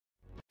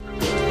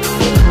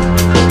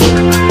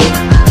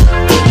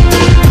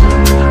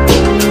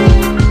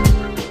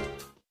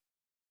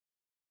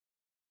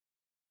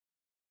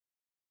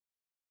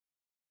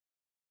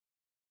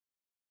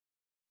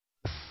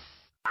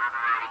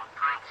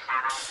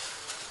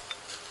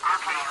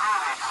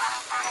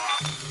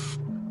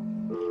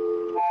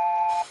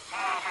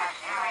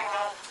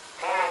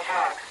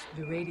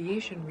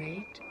ignition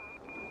rate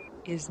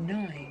is 9.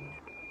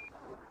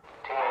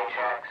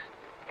 THX,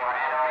 you're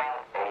entering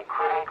a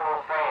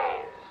critical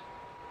phase.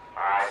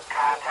 Alright,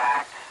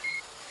 contact,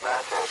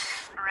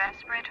 message.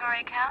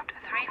 Respiratory count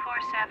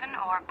 347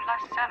 or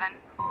 +7.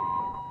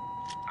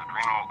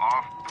 Adrenal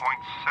off,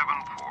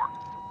 .74.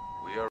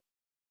 We are.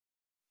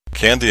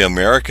 Can the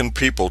American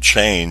people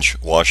change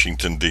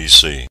Washington,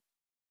 D.C.?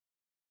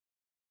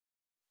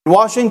 In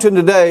Washington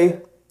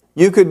today,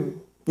 you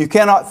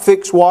cannot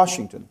fix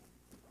Washington.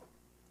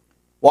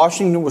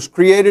 Washington was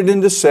created in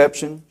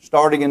deception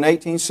starting in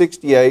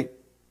 1868.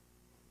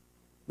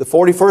 The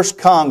 41st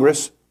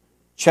Congress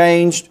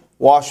changed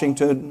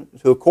Washington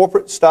to a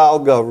corporate-style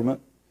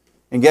government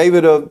and gave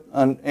it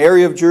an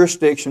area of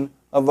jurisdiction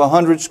of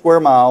 100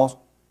 square miles,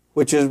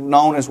 which is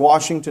known as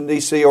Washington,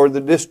 D.C., or the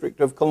District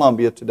of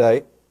Columbia today.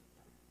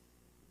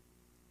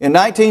 In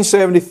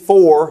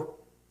 1974,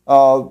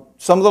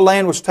 some of the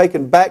land was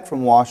taken back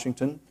from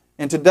Washington,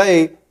 and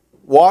today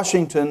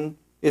Washington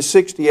is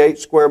 68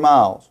 square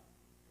miles.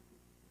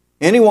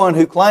 Anyone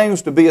who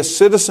claims to be a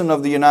citizen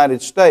of the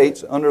United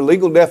States, under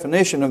legal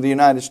definition of the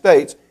United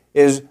States,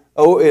 is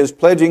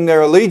pledging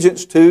their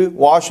allegiance to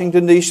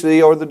Washington, D.C.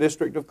 or the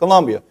District of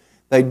Columbia.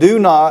 They are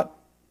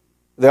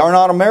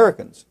not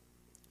Americans.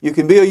 You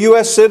can be a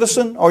U.S.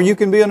 citizen or you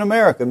can be an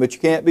American, but you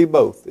can't be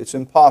both. It's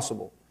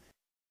impossible.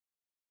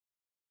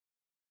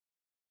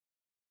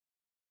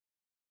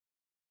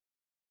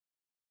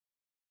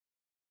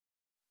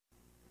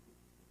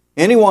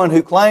 Anyone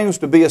who claims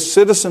to be a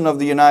citizen of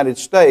the United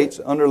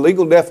States, under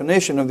legal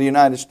definition of the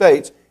United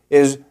States,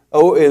 is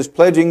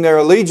pledging their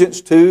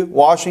allegiance to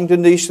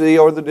Washington, D.C.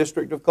 or the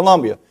District of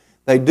Columbia.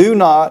 They are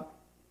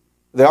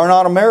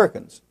not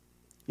Americans.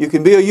 You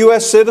can be a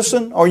U.S.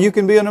 citizen or you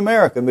can be an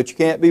American, but you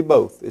can't be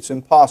both. It's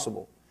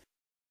impossible.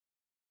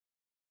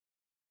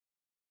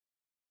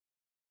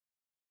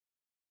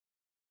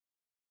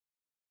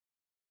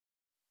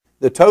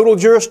 The total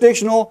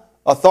jurisdictional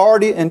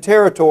authority and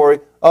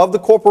territory of the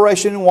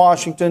corporation in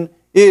Washington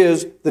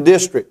is the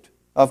District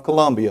of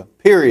Columbia,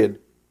 period.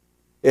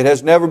 It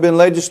has never been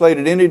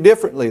legislated any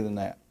differently than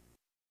that.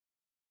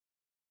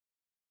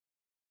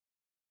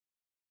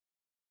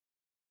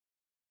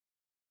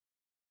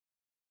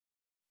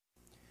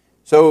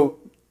 So,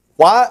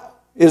 why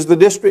is the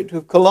District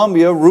of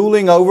Columbia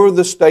ruling over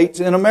the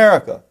states in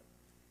America?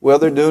 Well,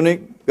 they're doing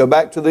it, go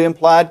back to the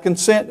implied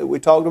consent that we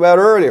talked about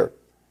earlier.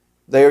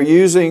 They are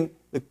using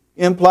the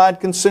implied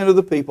consent of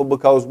the people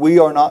because we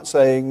are not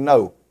saying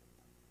no.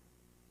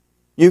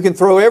 You can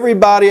throw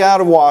everybody out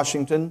of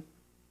Washington.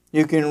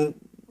 You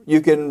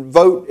can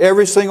vote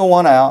every single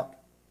one out.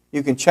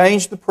 You can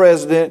change the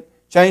president,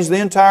 change the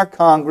entire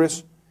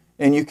Congress,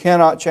 and you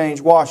cannot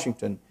change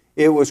Washington.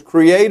 It was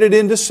created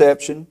in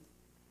deception.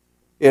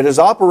 It has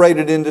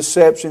operated in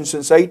deception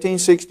since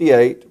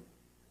 1868,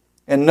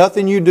 and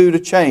nothing you do to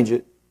change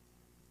it,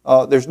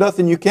 there's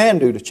nothing you can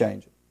do to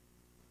change it.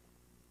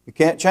 You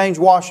can't change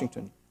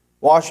Washington.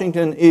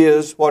 Washington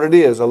is what it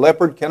is. A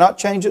leopard cannot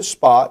change its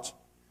spots.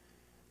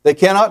 They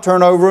cannot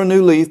turn over a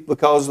new leaf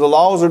because the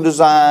laws are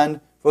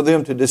designed for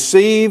them to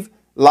deceive,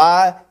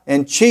 lie,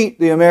 and cheat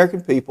the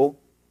American people.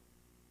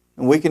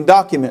 And we can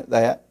document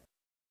that.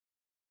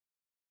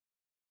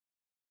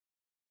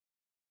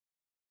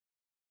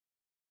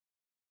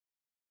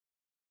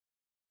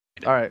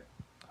 All right.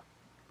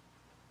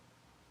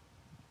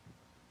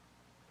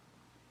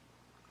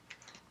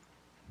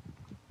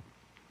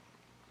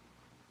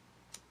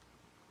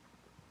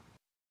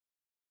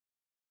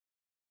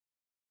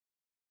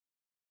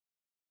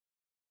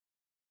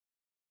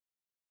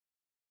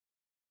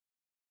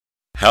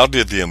 How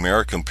did the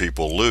American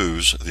people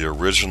lose the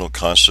original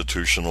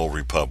constitutional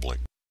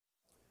republic?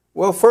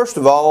 Well, first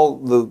of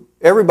all,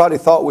 everybody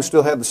thought we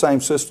still had the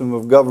same system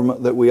of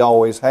government that we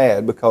always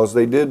had because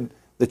they did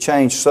the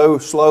change so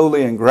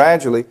slowly and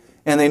gradually,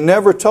 and they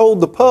never told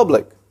the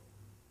public.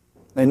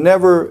 They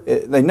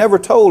never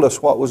told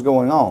us what was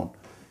going on.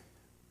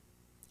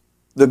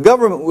 The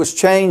government was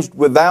changed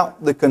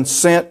without the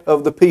consent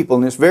of the people,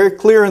 and it's very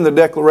clear in the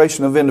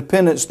Declaration of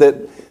Independence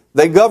that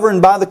they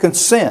govern by the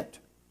consent.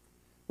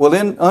 Well,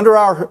 under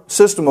our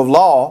system of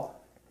law,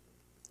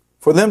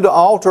 for them to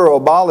alter or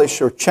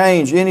abolish or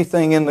change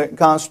anything in the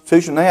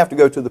Constitution, they have to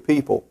go to the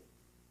people.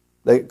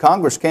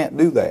 Congress can't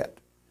do that.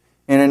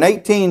 And in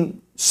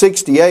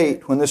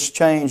 1868, when this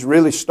change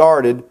really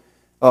started,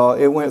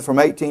 it went from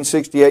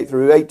 1868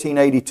 through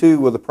 1882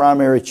 where the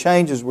primary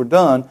changes were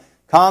done.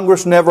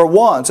 Congress never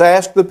once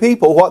asked the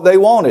people what they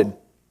wanted,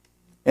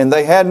 and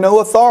they had no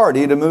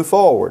authority to move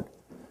forward.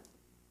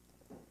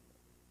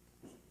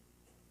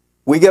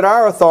 We get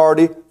our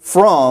authority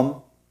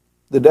from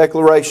the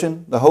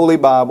Declaration, the Holy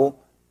Bible,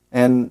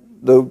 and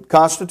the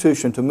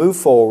Constitution to move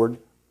forward,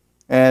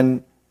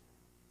 and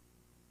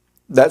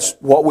that's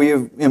what we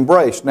have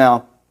embraced.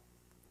 Now,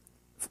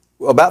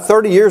 about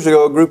 30 years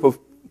ago, a group of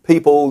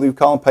people, you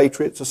call them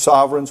patriots or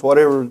sovereigns,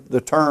 whatever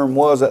the term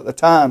was at the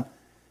time,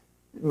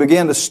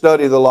 began to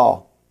study the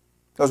law.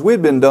 Because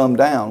we'd been dumbed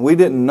down. We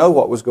didn't know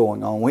what was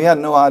going on. We had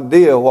no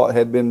idea what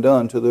had been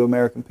done to the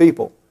American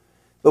people.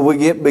 But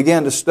we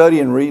began to study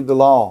and read the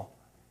law.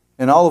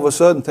 And all of a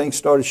sudden things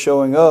started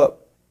showing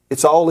up.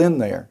 It's all in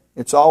there.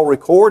 It's all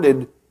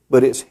recorded,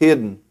 but it's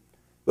hidden.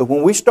 But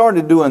when we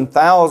started doing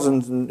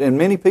thousands, and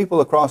many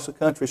people across the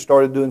country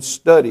started doing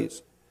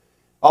studies,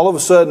 all of a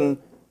sudden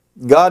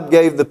God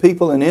gave the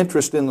people an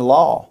interest in the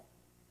law.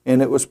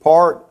 And it was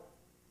part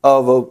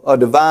of a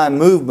divine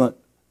movement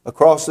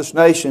across this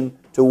nation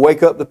to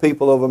wake up the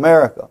people of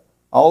America.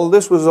 All of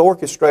this was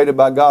orchestrated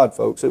by God,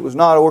 folks. It was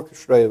not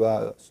orchestrated by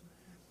us.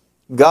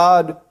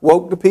 God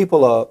woke the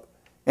people up,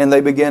 and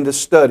they began to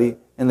study,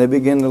 and they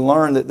began to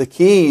learn that the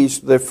keys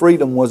to their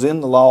freedom was in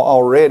the law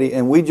already,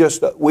 and we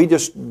just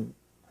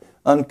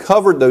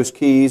uncovered those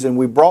keys, and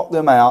we brought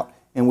them out,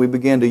 and we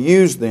began to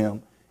use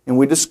them. And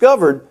we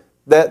discovered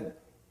that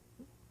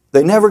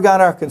they never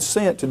got our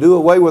consent to do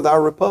away with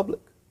our republic.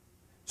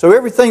 So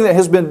everything that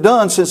has been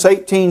done since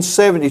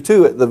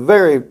 1872 at the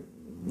very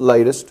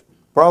latest,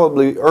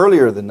 probably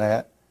earlier than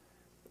that,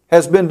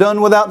 has been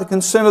done without the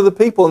consent of the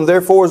people and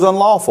therefore is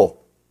unlawful.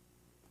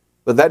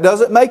 But that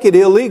doesn't make it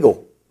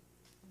illegal.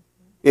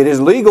 It is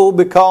legal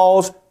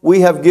because we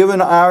have given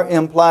our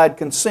implied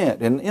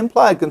consent. And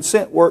implied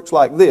consent works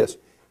like this.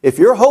 If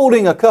you're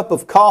holding a cup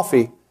of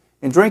coffee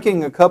and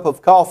drinking a cup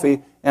of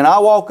coffee, and I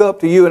walk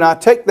up to you and I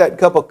take that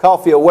cup of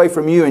coffee away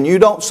from you and you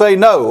don't say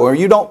no or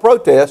you don't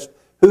protest,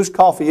 whose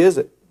coffee is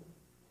it?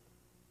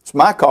 It's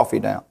my coffee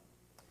now.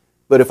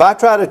 But if I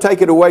try to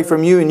take it away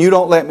from you and you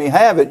don't let me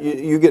have it,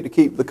 you get to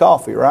keep the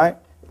coffee, right?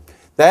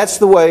 That's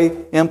the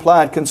way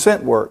implied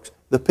consent works.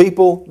 The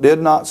people did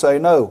not say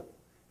no.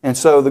 And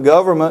so the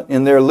government,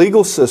 in their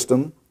legal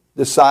system,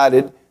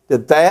 decided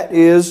that that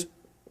is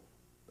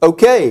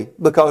okay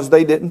because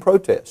they didn't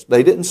protest.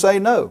 They didn't say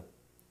no.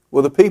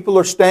 Well, the people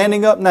are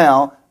standing up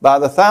now by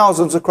the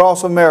thousands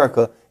across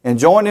America and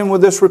joining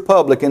with this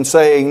republic and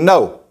saying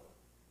no.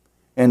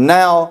 And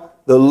now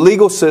the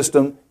legal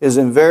system is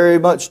in very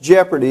much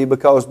jeopardy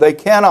because they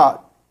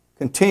cannot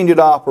continue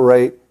to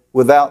operate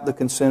without the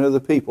consent of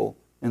the people.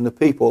 And the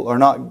people are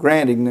not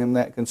granting them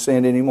that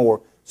consent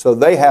anymore. So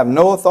they have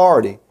no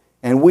authority,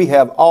 and we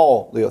have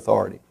all the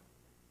authority.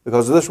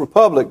 Because this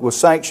republic was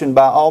sanctioned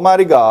by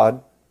Almighty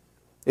God.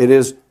 It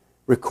is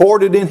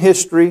recorded in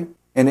history,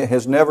 and it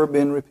has never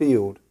been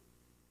repealed.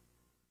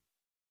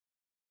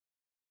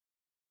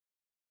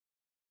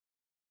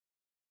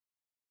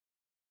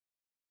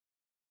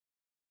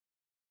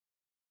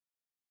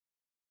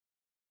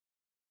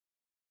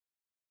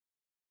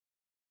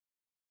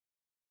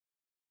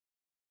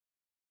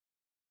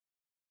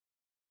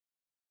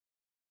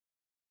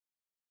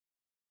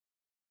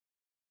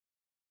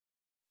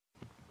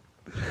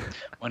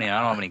 Well, yeah,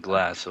 I don't have any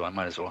glass, so I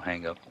might as well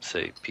hang up and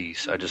say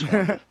peace. I just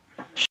wanted to...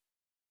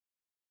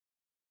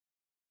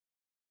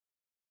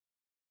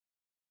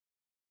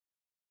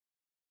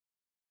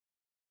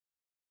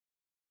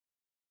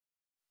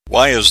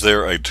 Why is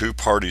there a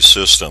two-party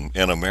system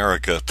in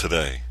America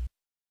today?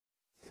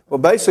 Well,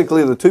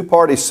 basically, the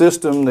two-party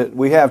system that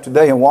we have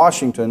today in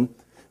Washington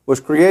was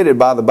created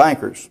by the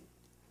bankers.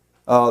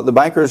 The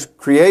bankers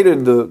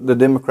created the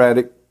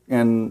Democratic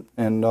and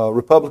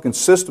Republican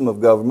system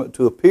of government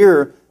to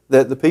appear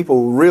that the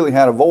people really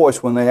had a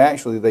voice when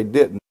they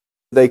didn't.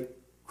 They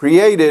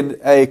created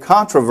a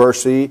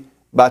controversy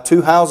by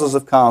two houses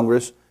of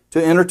Congress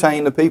to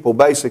entertain the people,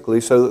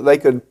 basically, so that they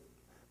could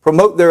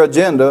promote their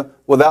agenda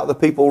without the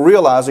people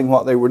realizing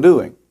what they were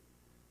doing.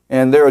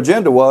 And their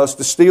agenda was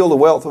to steal the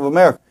wealth of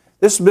America.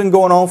 This has been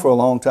going on for a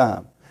long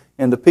time.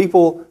 And the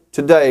people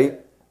today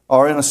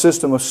are in a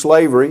system of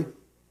slavery.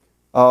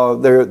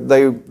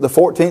 The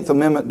 14th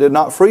Amendment did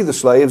not free the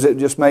slaves. It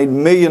just made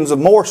millions of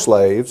more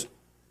slaves.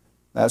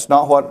 That's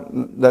not what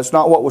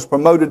was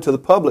promoted to the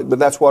public, but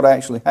that's what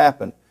actually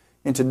happened.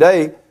 And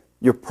today,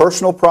 your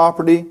personal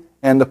property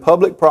and the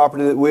public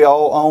property that we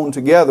all own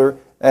together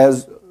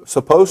as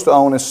supposed to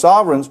own as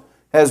sovereigns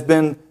has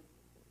been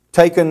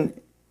taken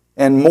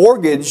and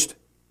mortgaged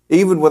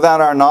even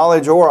without our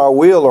knowledge or our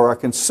will or our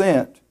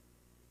consent,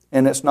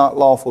 and it's not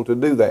lawful to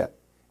do that.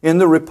 In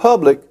the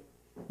Republic,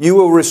 you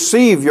will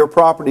receive your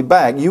property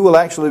back. You will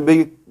actually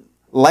be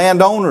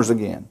landowners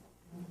again.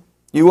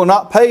 You will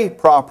not pay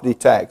property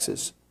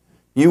taxes.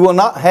 You will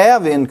not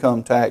have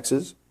income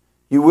taxes.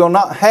 You will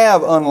not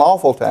have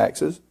unlawful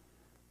taxes.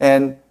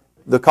 And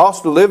the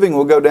cost of living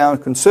will go down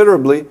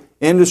considerably.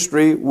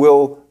 Industry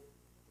will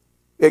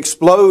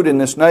explode in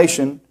this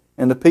nation,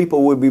 and the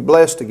people will be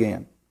blessed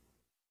again.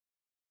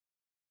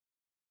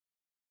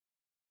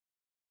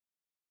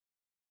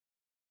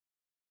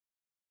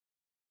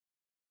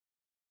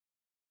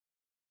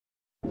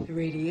 The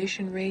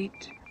radiation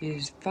rate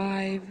is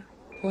 5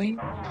 point.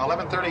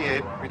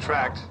 1138,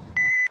 retract.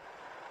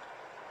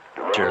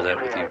 Share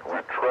that with you.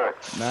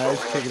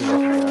 Nice kicking it.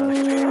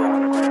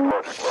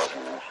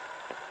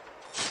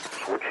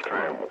 Switch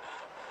trim.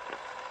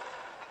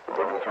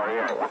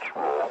 1138, which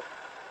roll?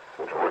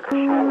 Which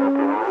wickers roll up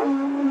the roll?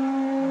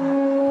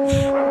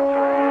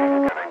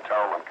 1138, getting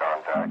Talman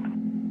contact.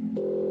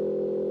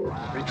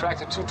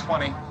 Retract at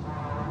 220.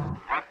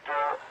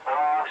 Victor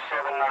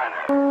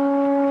 079er.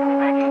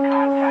 Making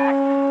contact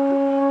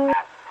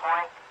at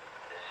point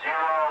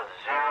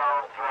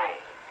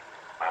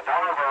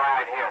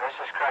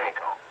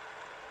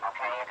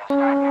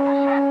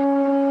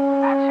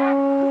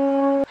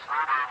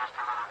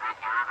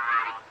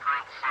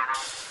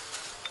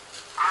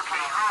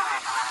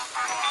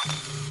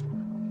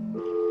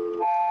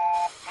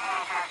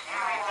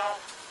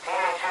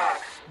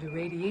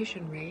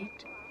radiation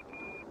rate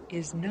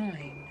is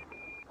 9.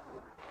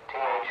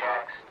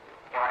 THX,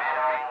 you're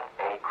entering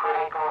a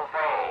critical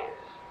phase.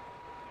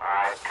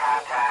 Alright,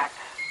 contact.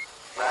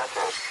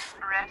 Message.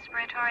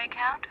 Respiratory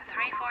count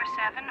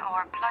 347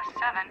 or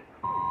 +7.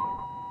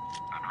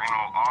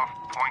 Adrenal off,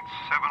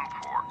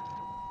 .74.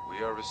 We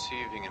are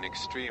receiving an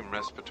extreme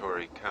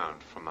respiratory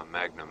count from a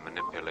Magnum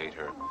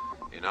manipulator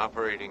in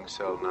operating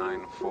cell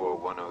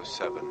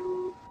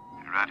 94107.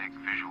 Erratic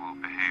visual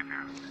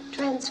behavior.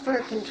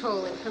 Transfer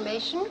control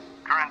information.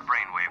 Current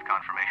brainwave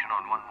confirmation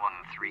on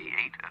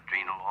 1138.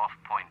 Adrenal off,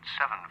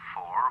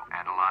 .74.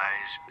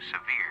 Analyze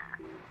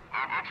severe.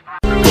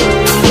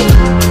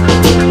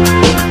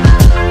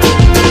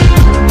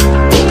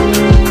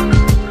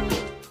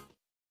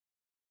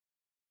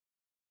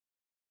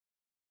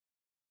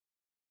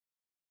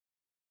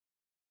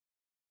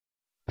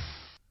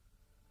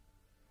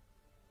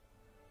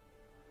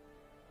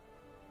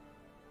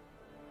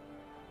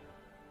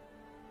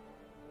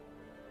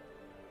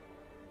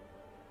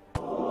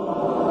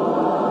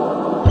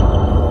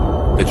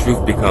 The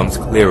truth becomes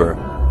clearer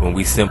when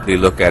we simply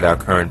look at our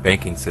current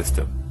banking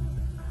system.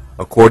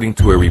 According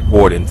to a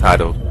report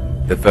entitled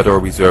The Federal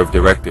Reserve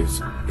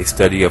Directors, a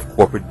study of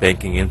corporate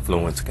banking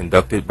influence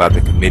conducted by the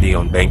Committee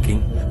on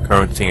Banking,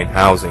 Currency and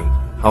Housing,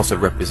 House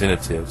of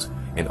Representatives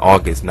in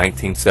August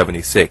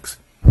 1976,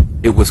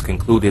 it was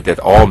concluded that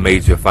all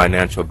major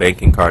financial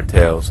banking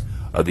cartels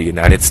of the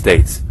United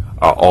States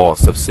are all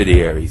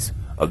subsidiaries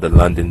of the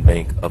London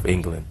Bank of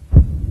England.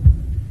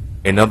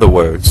 In other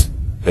words,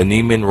 the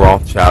Neiman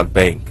Rothschild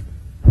Bank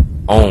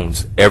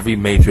owns every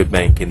major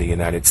bank in the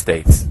United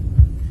States.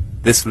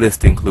 This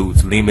list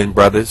includes Lehman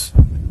Brothers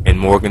and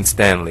Morgan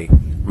Stanley,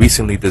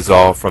 recently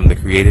dissolved from the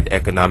created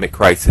economic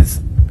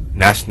crisis,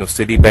 National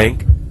City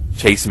Bank,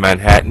 Chase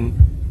Manhattan,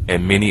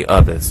 and many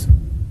others.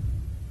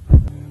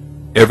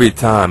 Every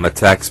time a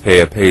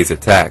taxpayer pays a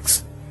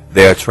tax,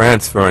 they are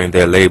transferring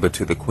their labor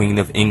to the Queen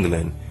of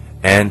England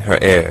and her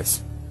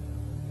heirs.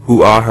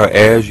 Who are her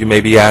heirs, you may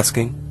be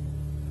asking?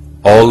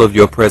 All of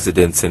your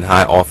presidents and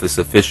high office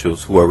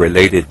officials who are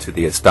related to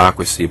the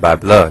aristocracy by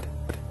blood.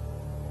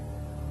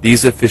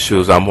 These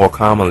officials are more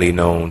commonly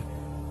known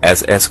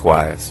as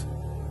esquires.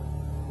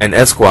 An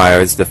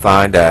esquire is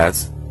defined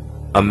as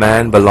a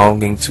man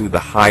belonging to the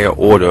higher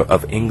order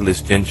of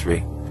English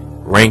gentry,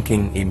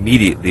 ranking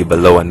immediately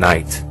below a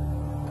knight.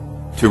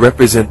 To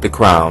represent the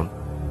crown,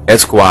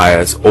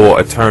 esquires or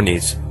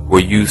attorneys were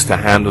used to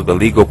handle the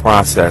legal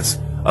process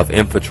of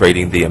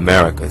infiltrating the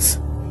Americas.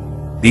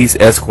 These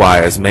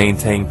esquires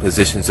maintained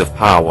positions of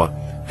power,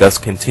 thus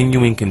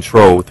continuing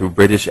control through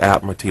British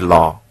Admiralty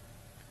law.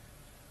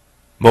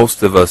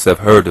 Most of us have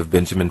heard of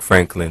Benjamin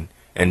Franklin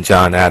and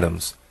John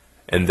Adams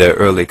and their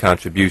early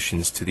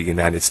contributions to the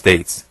United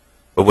States.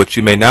 But what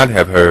you may not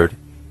have heard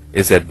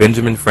is that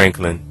Benjamin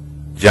Franklin,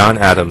 John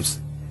Adams,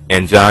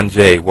 and John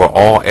Jay were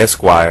all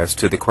esquires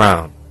to the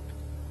crown.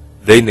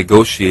 They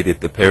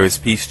negotiated the Paris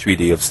Peace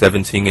Treaty of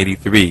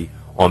 1783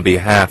 on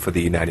behalf of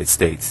the United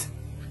States.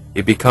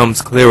 It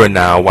becomes clearer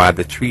now why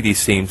the treaty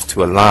seems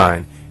to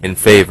align in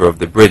favor of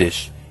the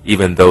British,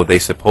 even though they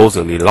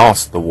supposedly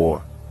lost the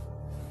war.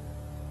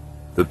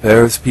 The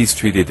Paris Peace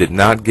Treaty did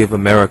not give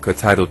America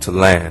title to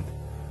land.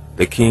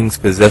 The king's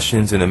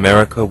possessions in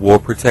America were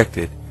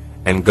protected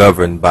and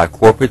governed by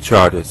corporate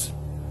charters.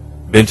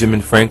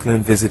 Benjamin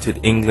Franklin visited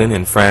England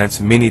and France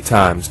many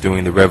times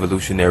during the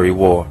Revolutionary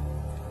War.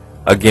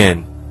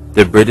 Again,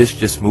 the British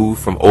just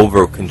moved from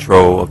overt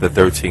control of the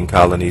 13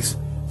 colonies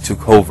to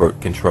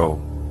covert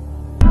control.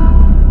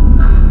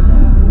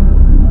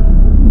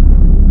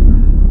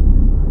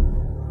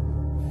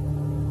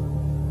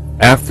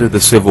 After the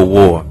Civil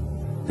War,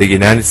 the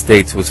United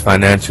States was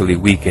financially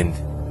weakened.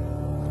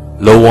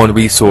 Low on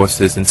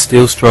resources and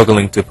still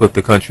struggling to put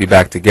the country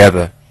back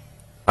together,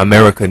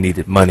 America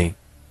needed money.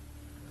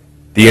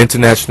 The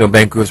international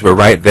bankers were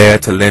right there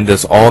to lend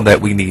us all that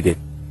we needed.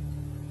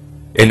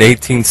 In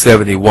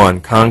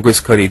 1871, Congress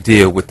cut a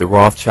deal with the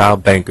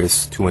Rothschild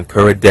bankers to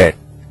incur a debt,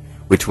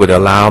 which would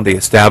allow the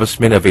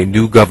establishment of a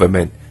new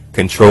government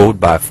controlled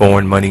by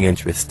foreign money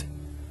interest.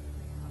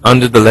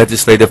 Under the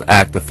Legislative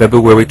Act of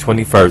February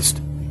 21,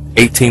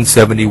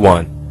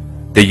 1871,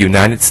 the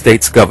United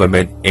States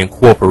government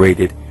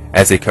incorporated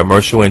as a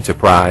commercial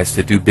enterprise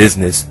to do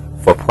business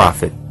for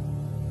profit.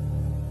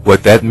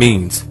 What that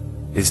means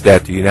is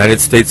that the United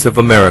States of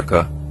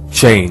America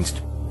changed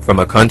from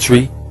a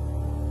country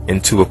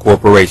into a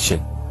corporation.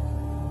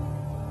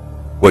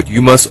 What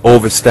you must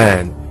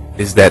understand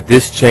is that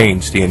this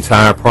changed the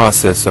entire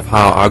process of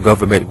how our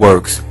government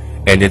works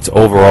and its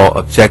overall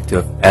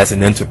objective as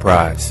an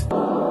enterprise.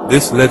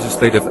 This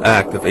Legislative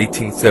Act of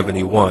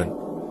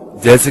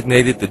 1871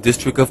 designated the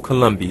District of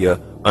Columbia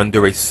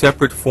under a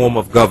separate form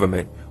of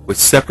government with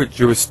separate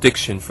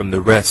jurisdiction from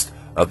the rest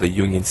of the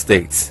Union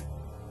States.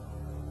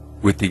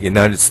 With the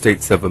United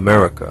States of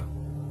America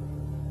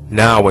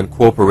now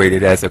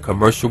incorporated as a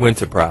commercial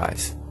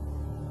enterprise,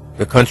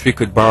 the country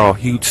could borrow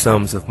huge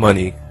sums of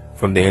money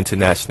from the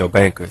international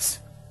bankers.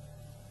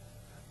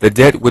 The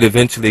debt would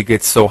eventually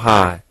get so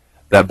high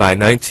that by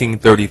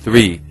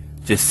 1933,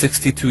 just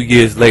 62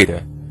 years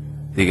later,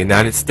 the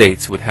United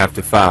States would have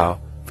to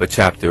file for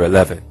Chapter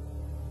 11.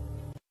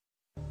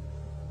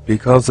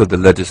 Because of the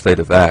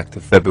Legislative Act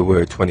of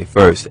February 21,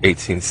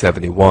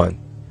 1871,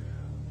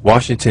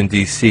 Washington,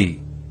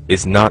 D.C.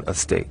 is not a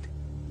state,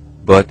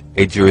 but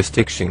a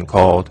jurisdiction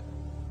called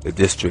the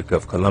District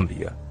of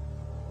Columbia.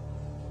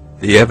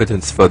 The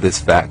evidence for this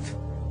fact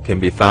can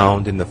be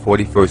found in the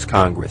 41st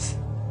Congress,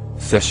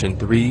 Session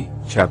 3,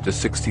 Chapter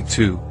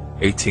 62,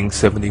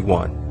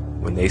 1871,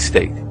 when they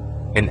state,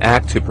 "An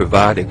act to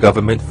provide a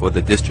government for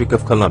the District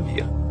of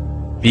Columbia,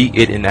 be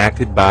it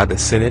enacted by the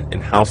Senate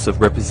and House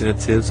of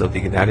Representatives of the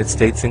United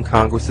States in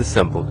Congress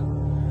assembled,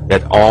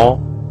 that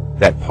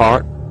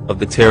part of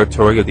the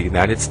territory of the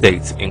United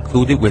States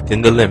included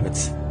within the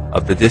limits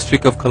of the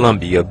District of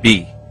Columbia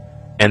be,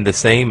 and the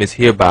same is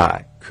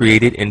hereby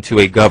created into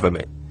a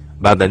government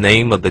by the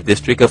name of the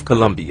District of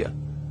Columbia,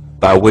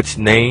 by which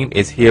name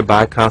is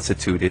hereby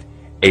constituted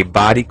a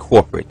body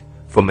corporate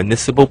for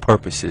municipal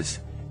purposes,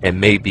 and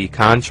may be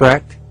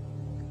contract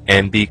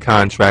and be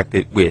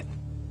contracted with,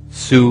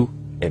 sue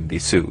and be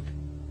sued."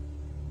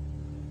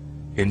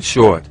 In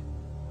short,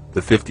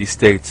 the 50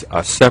 states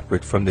are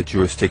separate from the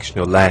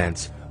jurisdictional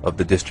lands of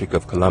the District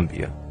of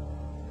Columbia.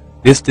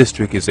 This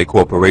district is a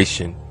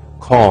corporation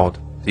called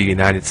the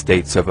United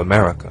States of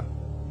America.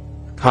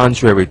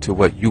 Contrary to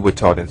what you were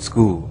taught in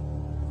school,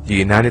 the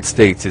United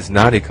States is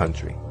not a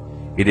country.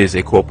 It is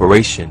a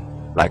corporation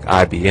like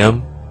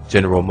IBM,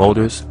 General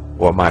Motors,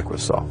 or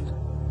Microsoft.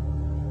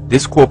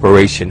 This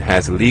corporation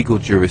has legal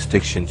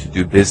jurisdiction to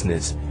do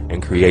business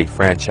and create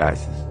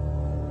franchises.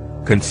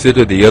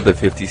 Consider the other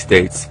 50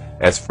 states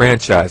as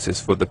franchises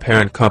for the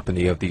parent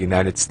company of the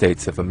United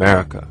States of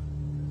America.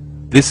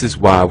 This is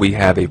why we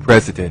have a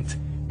president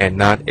and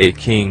not a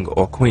king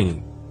or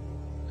queen.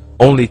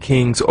 Only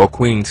kings or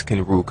queens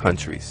can rule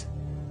countries.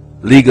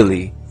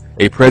 Legally,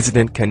 a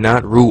president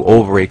cannot rule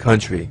over a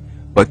country,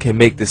 but can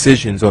make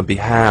decisions on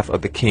behalf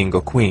of the king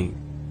or queen.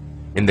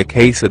 In the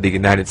case of the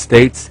United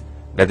States,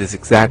 that is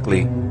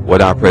exactly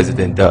what our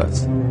president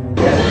does.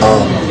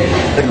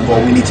 Second of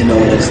all, we need to know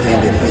and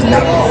understand that he's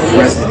not the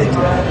president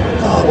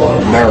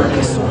of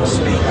America, so to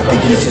speak. I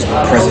think he's just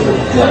the president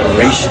of a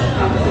corporation.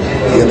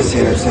 You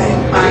understand what I'm saying?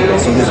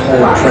 So this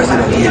whole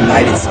president of the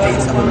United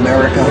States of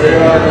America,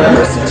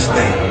 no such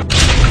thing.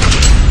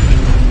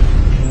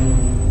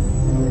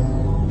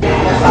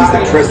 He's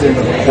the president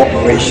of a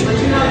corporation.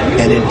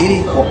 And in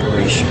any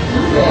corporation,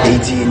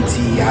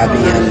 AT&T,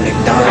 IBM,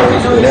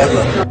 McDonald's,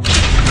 whatever.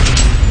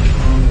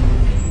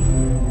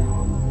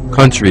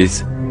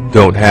 Countries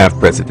don't have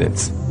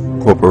presidents.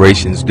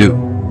 Corporations do.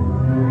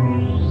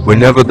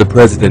 Whenever the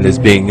president is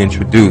being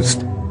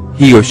introduced,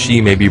 he or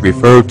she may be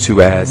referred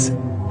to as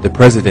the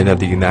President of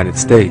the United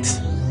States.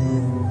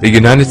 The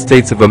United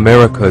States of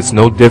America is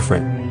no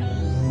different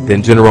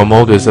than General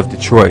Motors of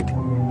Detroit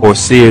or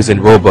Sears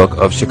and Roebuck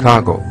of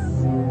Chicago.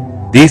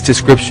 These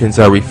descriptions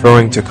are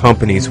referring to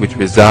companies which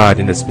reside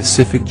in a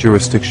specific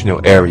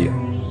jurisdictional area.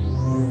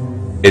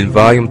 In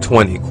Volume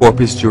 20,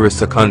 Corpus Juris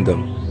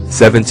Secundum,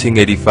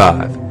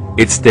 1785,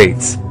 it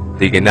states,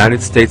 "The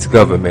United States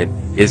government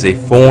is a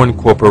foreign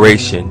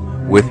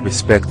corporation with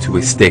respect to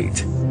a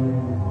state."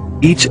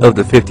 Each of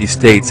the 50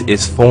 states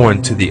is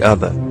foreign to the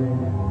other.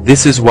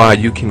 This is why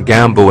you can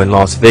gamble in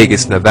Las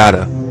Vegas,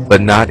 Nevada,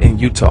 but not in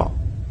Utah.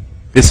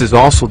 This is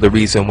also the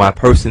reason why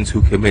persons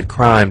who commit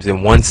crimes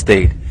in one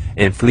state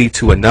and flee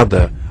to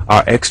another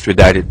are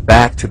extradited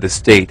back to the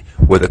state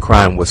where the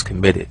crime was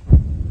committed.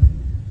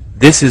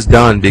 This is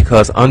done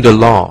because under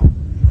law,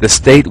 the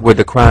state where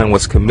the crime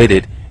was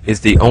committed is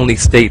the only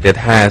state that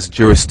has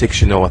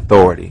jurisdictional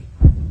authority.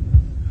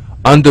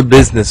 Under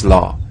business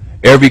law,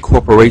 every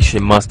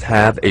corporation must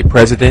have a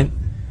president,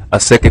 a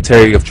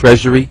secretary of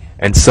treasury,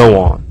 and so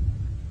on.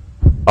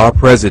 Our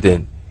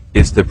president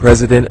is the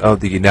president of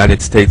the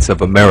United States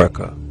of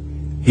America.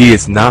 He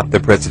is not the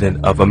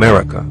president of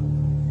America.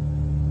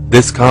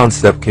 This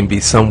concept can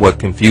be somewhat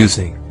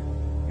confusing,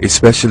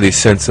 especially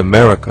since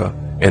America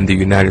and the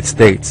United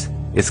States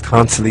is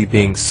constantly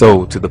being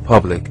sold to the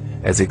public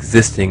as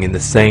existing in the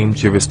same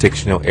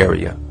jurisdictional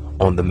area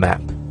on the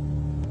map.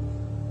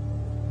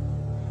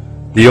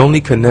 The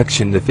only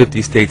connection the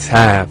 50 states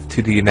have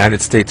to the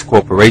United States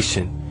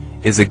Corporation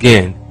is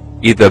again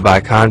either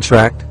by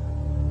contract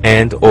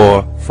and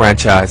or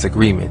franchise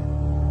agreement.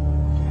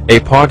 A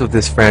part of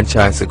this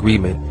franchise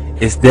agreement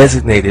is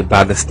designated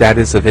by the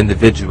status of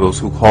individuals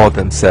who call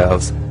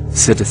themselves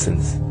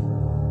citizens.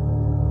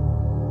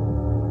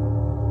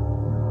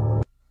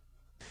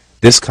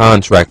 This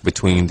contract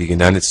between the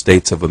United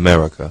States of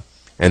America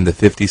and the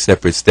 50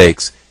 separate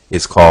states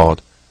is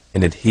called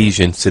an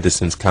adhesion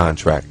citizens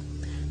contract.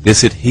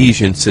 This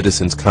adhesion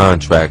citizens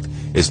contract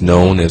is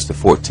known as the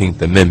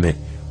 14th Amendment,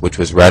 which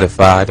was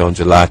ratified on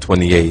July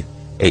 28,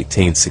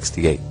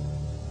 1868.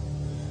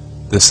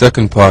 The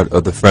second part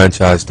of the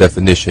franchise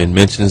definition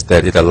mentions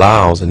that it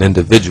allows an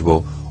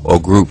individual or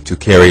group to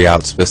carry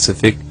out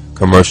specific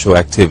commercial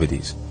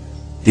activities.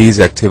 These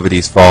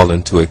activities fall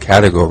into a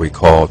category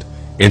called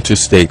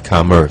interstate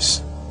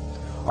commerce.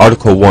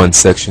 Article 1,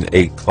 Section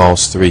 8,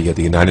 Clause 3 of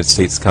the United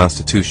States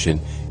Constitution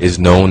is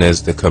known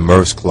as the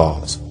Commerce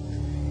Clause.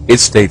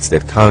 It states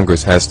that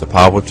Congress has the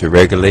power to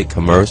regulate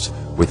commerce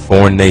with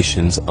foreign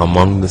nations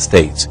among the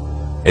states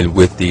and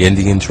with the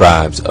Indian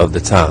tribes of the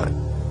time.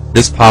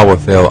 This power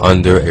fell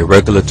under a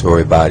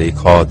regulatory body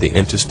called the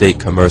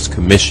Interstate Commerce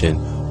Commission,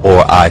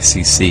 or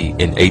ICC,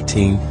 in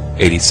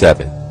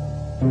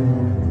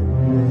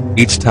 1887.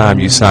 Each time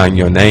you sign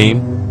your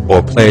name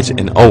or pledge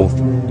an oath,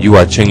 you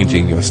are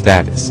changing your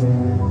status.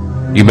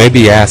 You may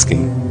be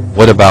asking,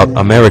 what about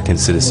American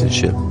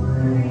citizenship?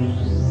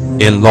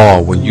 In law,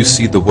 when you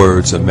see the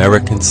words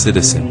American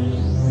citizen,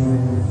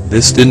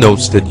 this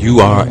denotes that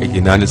you are a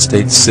United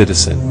States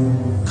citizen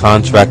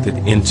contracted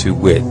into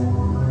with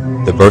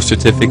the birth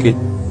certificate,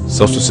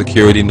 social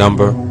security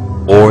number,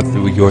 or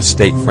through your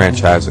state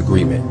franchise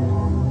agreement,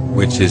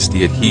 which is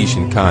the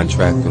adhesion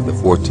contract of the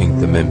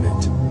 14th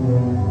Amendment.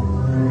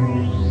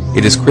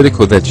 It is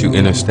critical that you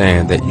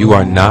understand that you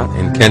are not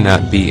and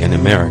cannot be an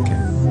American.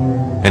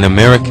 An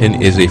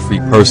American is a free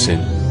person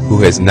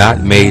who has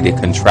not made a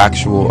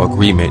contractual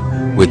agreement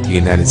with the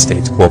United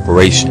States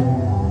Corporation.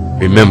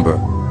 Remember,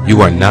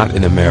 you are not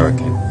an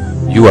American.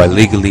 You are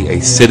legally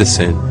a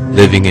citizen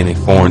living in a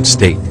foreign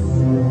state.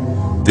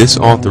 This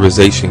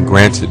authorization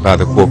granted by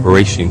the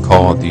corporation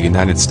called the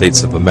United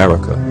States of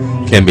America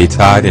can be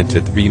tied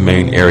into three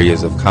main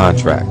areas of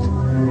contract,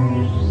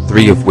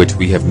 three of which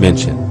we have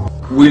mentioned.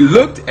 We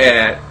looked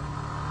at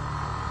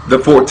the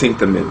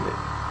 14th Amendment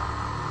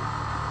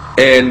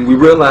and we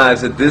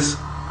realized that this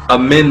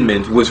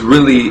amendment was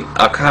really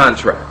a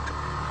contract.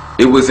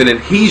 It was an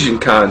adhesion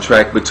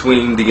contract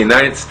between the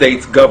United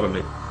States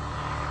government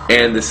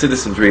and the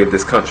citizenry of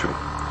this country.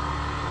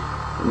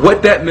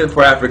 What that meant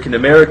for African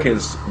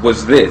Americans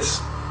was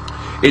this.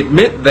 It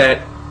meant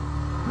that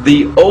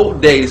the old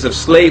days of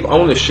slave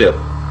ownership,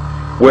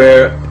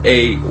 where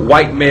a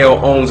white male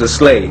owns a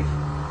slave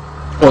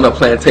on a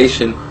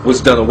plantation,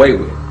 was done away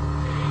with.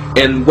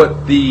 And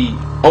what the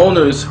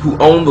owners who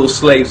owned those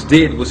slaves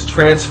did was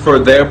transfer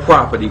their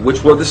property,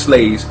 which were the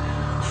slaves,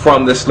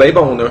 from the slave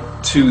owner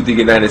to the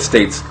United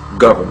States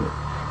government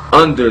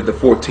under the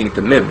 14th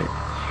Amendment.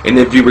 And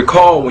if you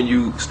recall, when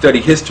you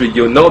study history,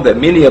 you'll know that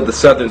many of the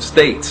southern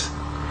states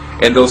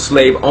and those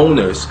slave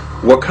owners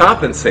were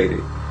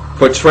compensated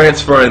for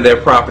transferring their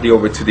property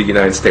over to the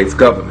United States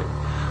government.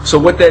 So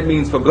what that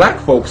means for black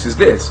folks is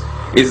this,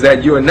 is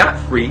that you are not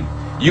free,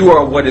 you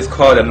are what is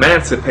called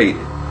emancipated.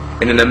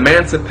 And an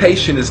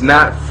emancipation is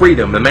not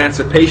freedom.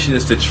 Emancipation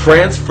is the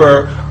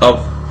transfer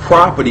of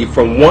property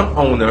from one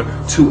owner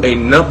to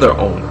another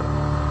owner.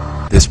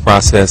 This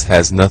process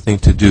has nothing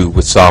to do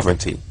with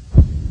sovereignty.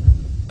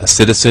 A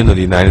citizen of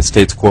the United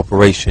States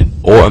Corporation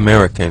or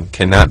American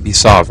cannot be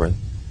sovereign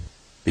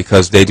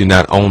because they do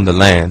not own the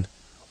land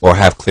or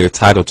have clear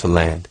title to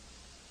land.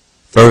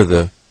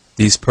 Further,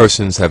 these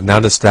persons have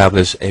not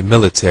established a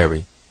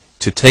military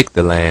to take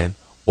the land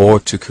or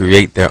to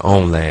create their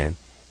own land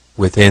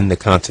within the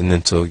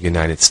continental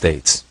United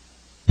States.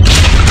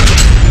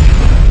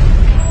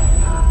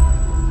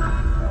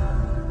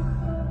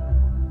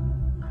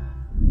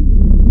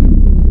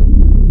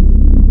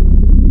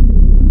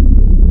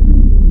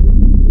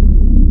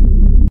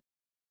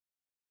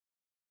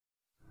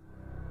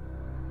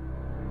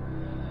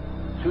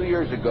 2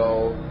 years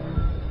ago,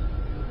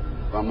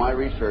 from my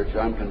research,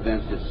 I'm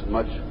convinced it's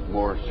much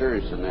more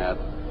serious than that.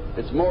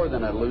 It's more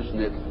than a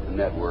loose-knit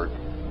network.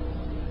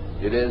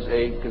 It is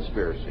a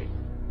conspiracy.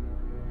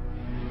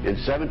 In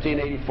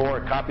 1784,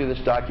 a copy of this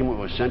document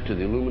was sent to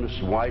the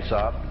illuminist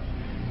Weishaupt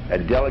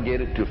and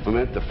delegated to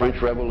foment the French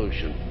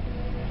Revolution.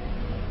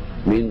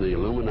 Mean the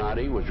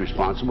Illuminati was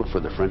responsible for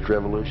the French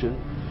Revolution?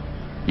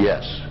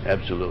 Yes,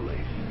 absolutely.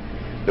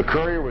 The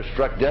courier was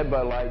struck dead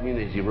by lightning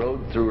as he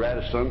rode through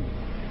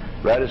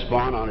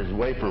Ratisbon on his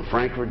way from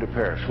Frankfurt to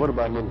Paris. What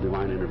about a little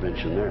divine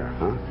intervention there,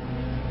 huh?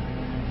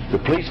 The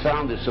police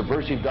found the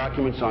subversive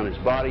documents on his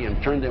body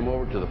and turned them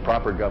over to the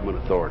proper government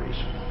authorities.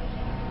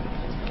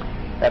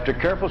 After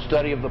careful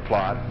study of the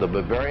plot, the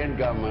Bavarian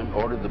government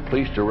ordered the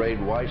police to raid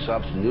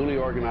Weishaupt's newly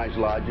organized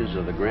lodges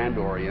of the Grand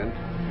Orient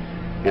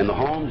and the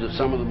homes of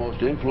some of the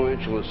most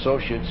influential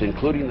associates,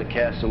 including the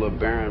castle of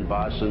Baron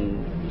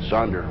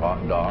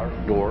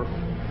Bossen-Sonderdorf.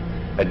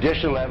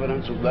 Additional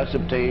evidence thus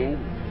obtained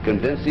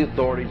convinced the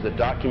authorities that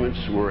documents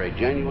were a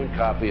genuine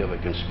copy of a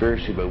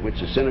conspiracy by which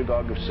the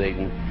Synagogue of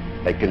Satan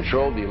had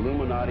controlled the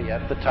Illuminati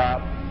at the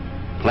top,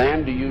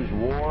 planned to use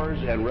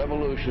wars and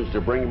revolutions to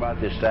bring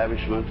about the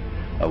establishment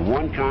of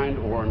one kind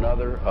or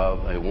another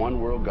of a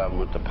one-world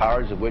government, the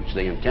powers of which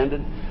they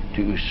intended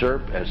to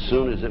usurp as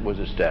soon as it was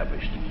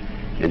established.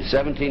 In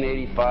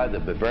 1785, the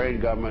Bavarian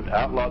government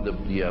outlawed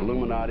the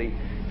Illuminati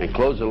and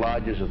closed the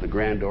lodges of the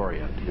Grand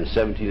Orient. In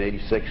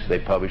 1786, they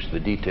published the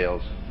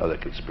details of the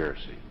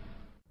conspiracy.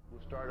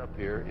 We'll start up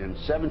here. In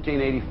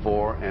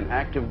 1784, an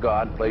act of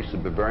God placed the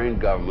Bavarian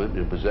government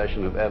in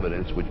possession of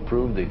evidence which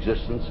proved the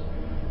existence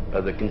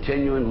of the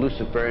continuing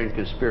Luciferian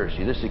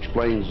conspiracy. This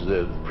explains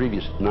the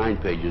previous 9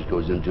 pages,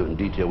 goes into it in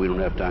detail. We don't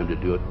have time to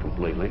do it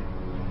completely.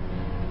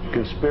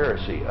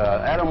 conspiracy.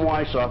 Adam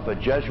Weishaupt, a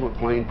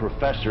Jesuit-trained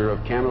professor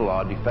of canon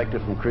law,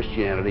 defected from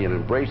Christianity and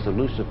embraced the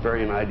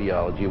Luciferian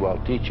ideology while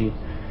teaching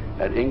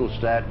at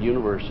Ingolstadt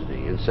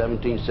University. In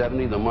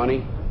 1770, the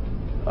money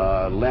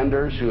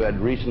lenders who had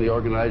recently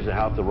organized the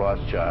House of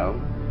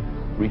Rothschild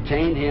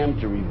retained him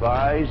to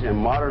revise and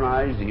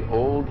modernize the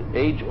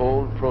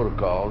age-old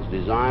protocols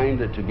designed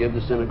to give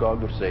the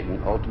synagogue of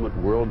Satan ultimate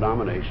world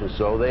domination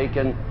so they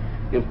can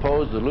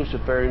impose the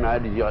Luciferian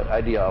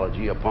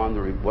ideology upon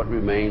what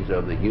remains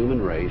of the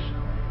human race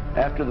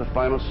after the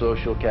final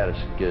social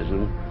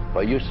cataclysm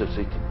by use of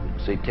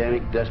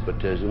satanic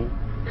despotism.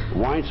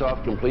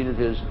 Weishaupt completed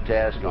his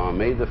task on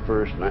May the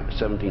 1st,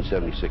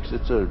 1776.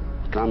 It's a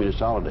communist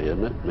holiday,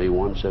 isn't it? May 1,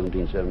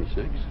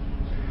 1776.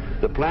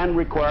 The plan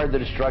required the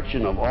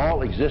destruction of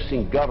all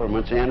existing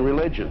governments and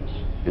religions.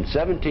 In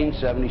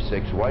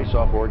 1776,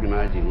 Weishaupt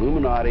organized the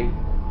Illuminati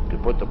to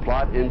put the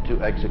plot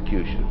into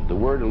execution. The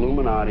word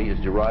Illuminati is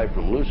derived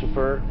from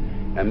Lucifer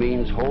and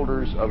means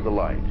holders of the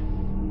light.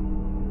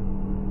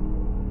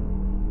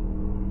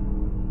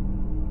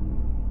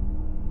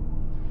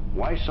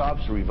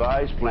 Weishaupt's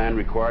revised plan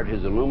required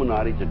his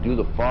Illuminati to do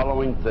the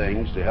following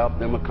things to help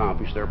them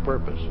accomplish their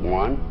purpose.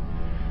 1.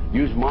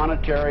 Use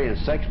monetary and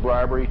sex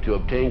bribery to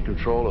obtain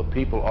control of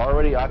people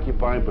already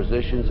occupying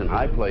positions in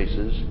high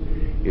places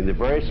in the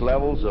various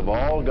levels of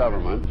all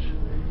governments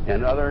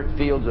and other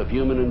fields of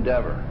human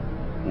endeavor.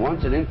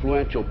 Once an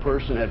influential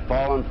person had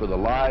fallen for the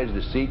lies,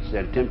 deceits,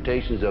 and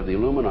temptations of the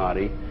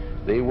Illuminati,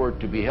 they were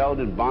to be held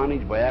in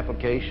bondage by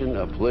application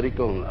of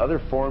political and other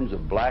forms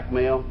of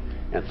blackmail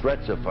and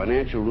threats of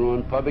financial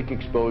ruin, public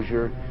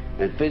exposure,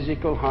 and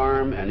physical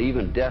harm, and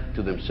even death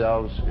to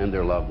themselves and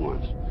their loved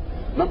ones.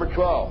 Number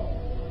 12.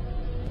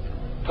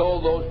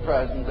 Told those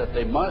present that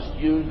they must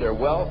use their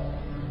wealth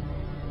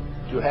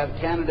to have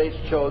candidates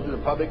chosen to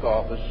public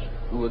office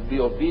who would be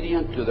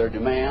obedient to their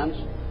demands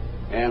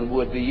and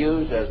would be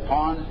used as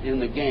pawns in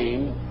the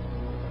game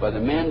by the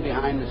men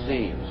behind the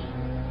scenes.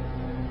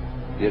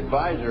 The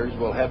advisors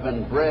will have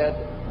been bred,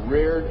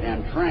 reared,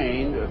 and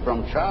trained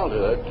from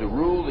childhood to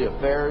rule the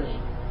affairs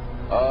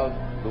of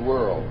the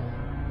world.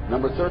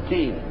 Number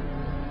 13,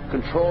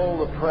 control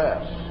the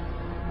press.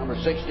 Number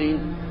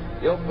 16,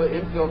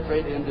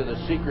 infiltrate into the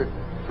secret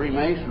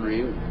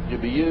Freemasonry to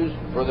be used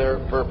for their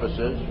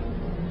purposes.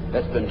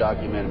 That's been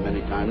documented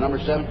many times. Number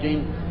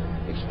 17,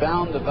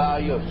 expound the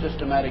value of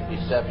systematic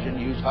deception,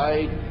 use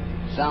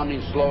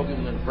high-sounding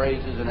slogans and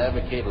phrases, and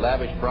advocate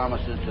lavish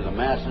promises to the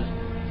masses,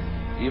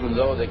 even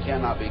though they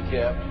cannot be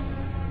kept.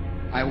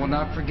 I will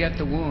not forget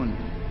the wound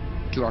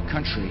to our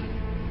country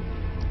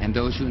and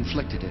those who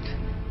inflicted it.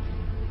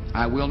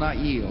 I will not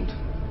yield.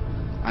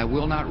 I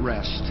will not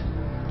rest.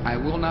 I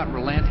will not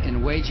relent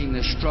in waging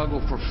this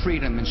struggle for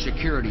freedom and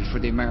security for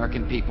the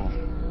American people.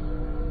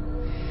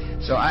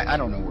 So I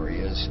don't know where he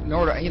is.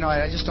 Nor do,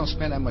 I just don't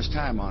spend that much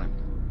time on him.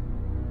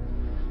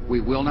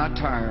 We will not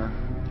tire.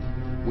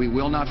 We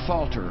will not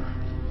falter.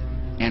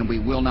 And we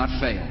will not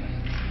fail.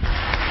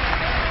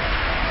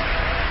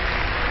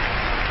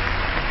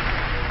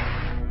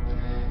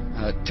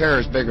 Terror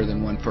is bigger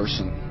than one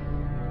person.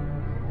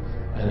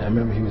 And I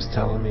remember he was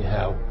telling me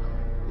how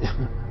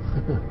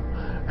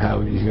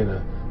you're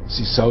gonna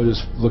see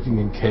soldiers looking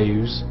in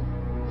caves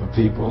for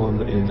people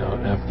in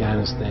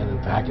Afghanistan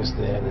and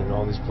Pakistan and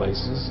all these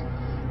places,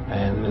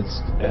 and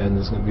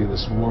there's going to be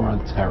this war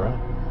on terror,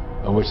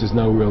 of which there's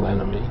no real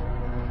enemy.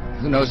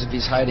 Who knows if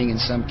he's hiding in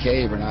some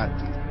cave or not?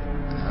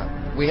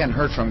 We hadn't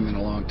heard from him in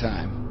a long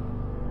time.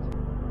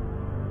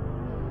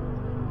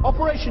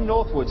 Operation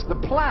Northwoods,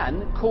 the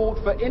plan called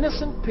for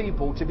innocent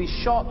people to be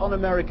shot on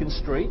American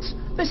streets.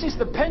 This is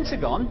the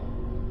Pentagon.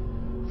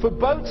 For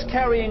boats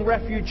carrying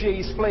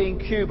refugees fleeing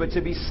Cuba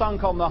to be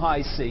sunk on the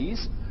high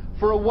seas,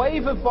 for a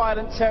wave of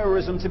violent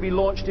terrorism to be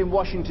launched in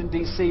Washington,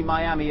 D.C.,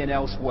 Miami, and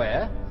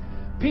elsewhere.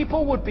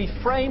 People would be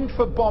framed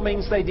for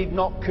bombings they did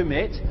not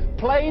commit.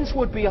 Planes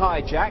would be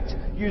hijacked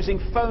using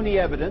phony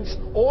evidence,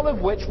 all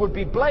of which would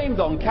be blamed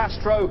on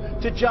Castro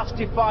to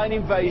justify an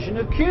invasion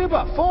of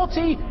Cuba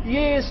 40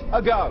 years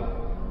ago.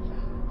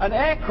 An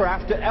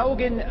aircraft at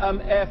Elgin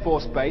Air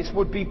Force Base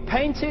would be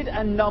painted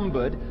and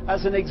numbered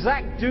as an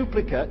exact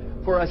duplicate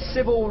for a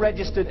civil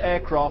registered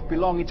aircraft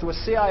belonging to a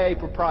CIA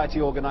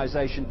proprietary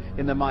organization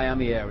in the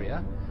Miami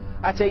area.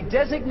 At a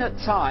designate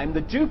time,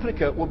 the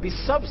duplicate would be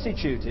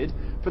substituted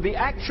for the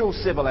actual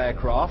civil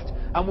aircraft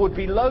and would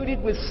be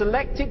loaded with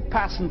selected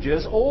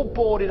passengers, all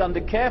boarded under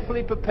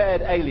carefully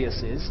prepared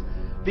aliases.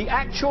 The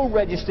actual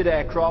registered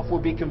aircraft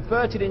would be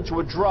converted into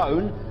a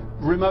drone,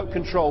 remote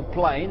controlled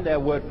plane, their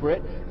word for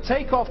it.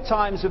 Takeoff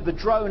times of the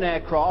drone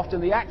aircraft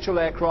and the actual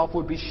aircraft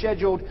would be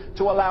scheduled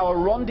to allow a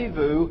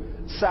rendezvous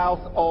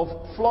south of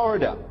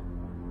Florida.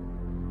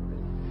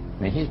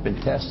 I mean, he's been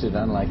tested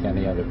unlike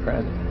any other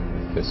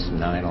president. This is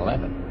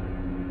 9/11.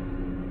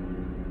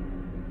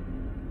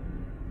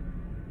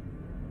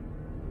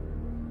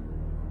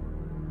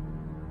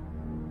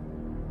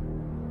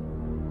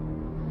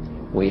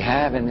 We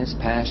have in this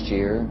past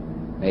year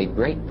made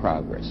great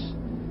progress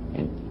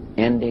in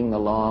ending the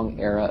long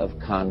era of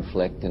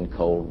conflict and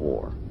Cold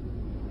War.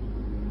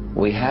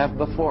 We have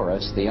before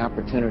us the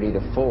opportunity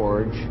to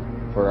forge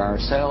for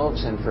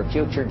ourselves and for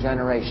future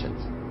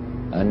generations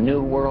a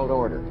new world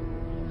order,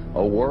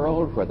 a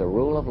world where the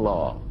rule of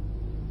law,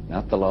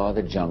 not the law of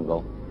the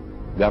jungle,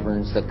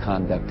 governs the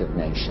conduct of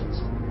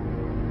nations.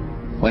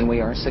 When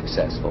we are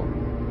successful,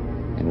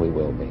 and we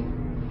will be.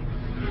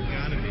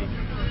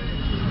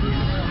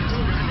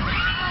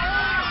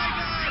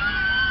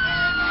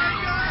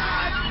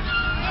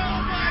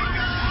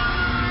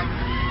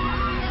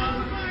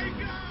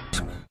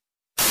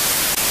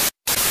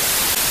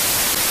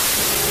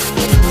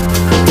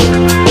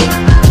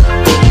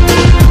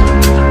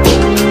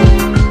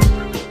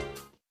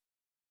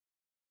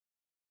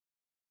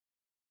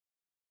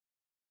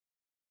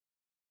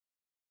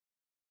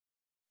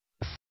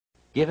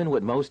 Given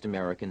what most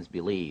Americans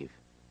believe,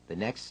 the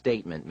next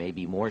statement may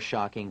be more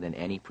shocking than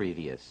any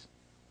previous.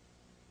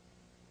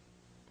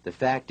 The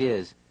fact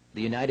is,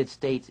 the United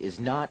States is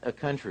not a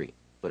country,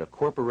 but a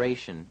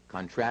corporation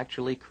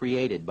contractually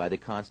created by the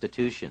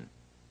Constitution.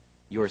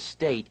 Your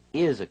state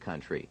is a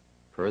country,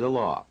 per the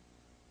law,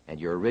 and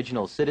your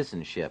original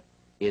citizenship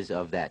is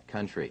of that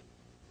country.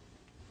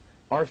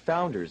 Our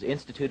founders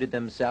instituted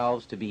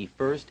themselves to be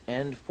first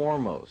and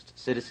foremost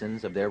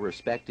citizens of their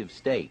respective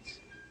states.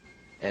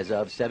 As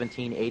of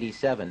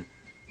 1787,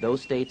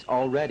 those states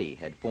already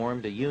had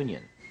formed a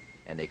union,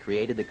 and they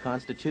created the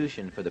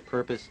Constitution for the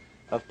purpose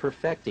of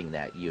perfecting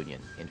that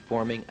union in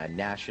forming a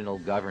national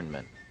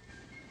government.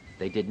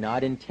 They did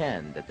not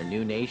intend that the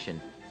new nation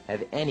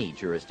have any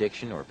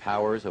jurisdiction or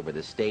powers over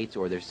the states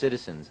or their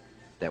citizens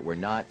that were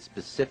not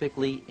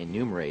specifically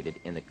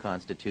enumerated in the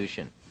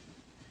Constitution.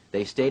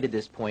 They stated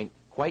this point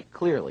quite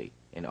clearly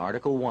in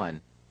Article 1,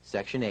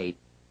 Section 8,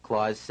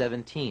 Clause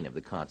 17 of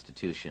the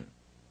Constitution.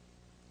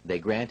 They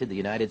granted the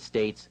United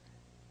States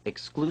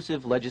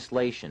exclusive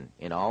legislation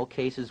in all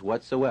cases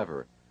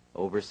whatsoever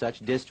over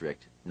such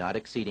district not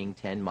exceeding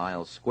 10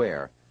 miles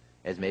square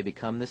as may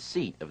become the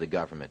seat of the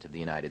government of the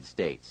United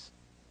States,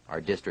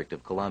 our District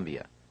of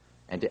Columbia,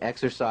 and to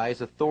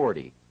exercise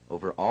authority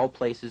over all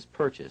places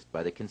purchased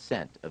by the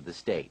consent of the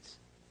states.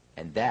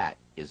 And that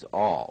is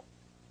all.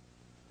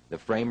 The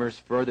framers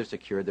further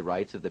secured the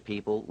rights of the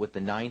people with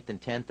the 9th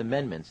and 10th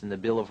Amendments in the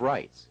Bill of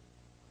Rights.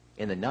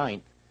 In the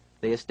 9th,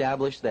 they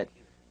established that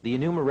the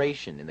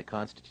enumeration in the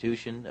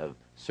Constitution of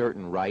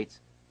certain rights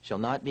shall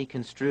not be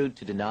construed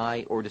to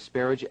deny or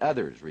disparage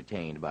others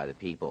retained by the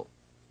people.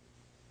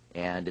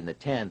 And in the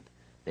 10th,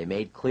 they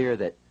made clear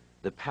that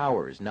the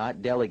powers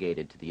not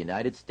delegated to the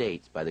United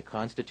States by the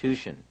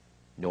Constitution,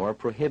 nor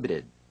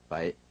prohibited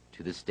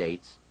to the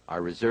states,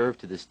 are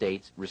reserved to the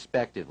states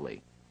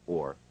respectively,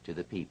 or to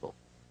the people.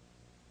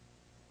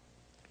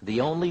 The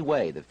only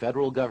way the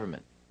federal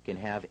government can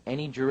have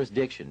any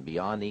jurisdiction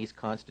beyond these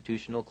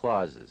constitutional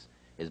clauses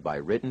is by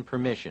written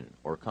permission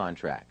or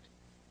contract.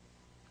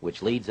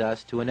 Which leads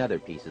us to another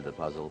piece of the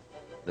puzzle,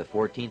 the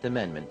 14th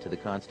Amendment to the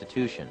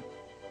Constitution,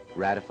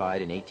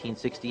 ratified in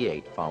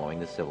 1868 following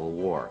the Civil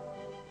War.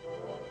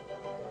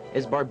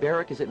 As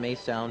barbaric as it may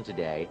sound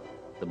today,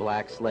 the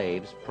black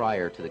slaves,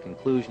 prior to the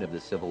conclusion of the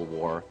Civil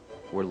War,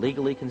 were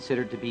legally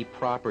considered to be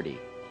property,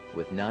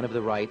 with none of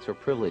the rights or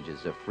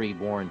privileges of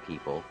free-born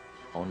people,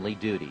 only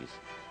duties.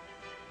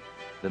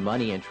 The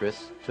money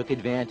interests took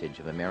advantage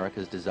of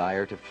America's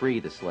desire to free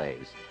the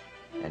slaves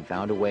and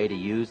found a way to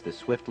use the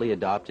swiftly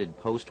adopted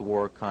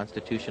post-war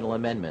constitutional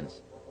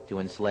amendments to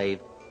enslave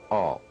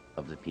all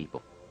of the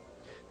people.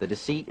 The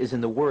deceit is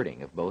in the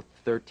wording of both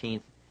the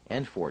 13th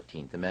and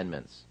 14th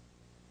Amendments.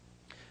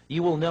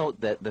 You will note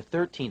that the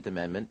 13th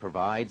Amendment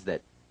provides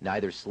that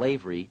neither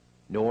slavery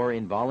nor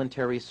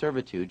involuntary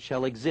servitude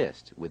shall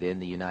exist within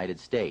the United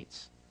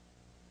States.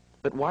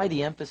 But why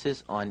the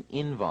emphasis on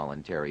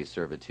involuntary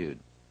servitude?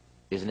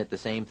 Isn't it the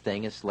same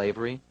thing as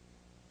slavery?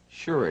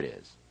 Sure it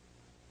is.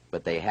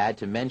 But they had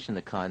to mention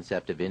the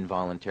concept of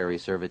involuntary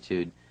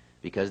servitude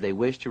because they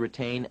wished to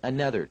retain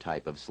another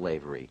type of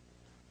slavery,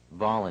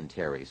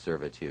 voluntary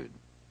servitude.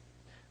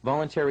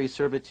 Voluntary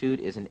servitude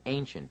is an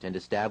ancient and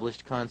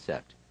established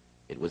concept.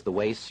 It was the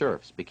way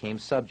serfs became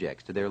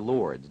subjects to their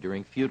lords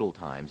during feudal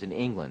times in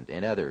England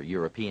and other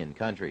European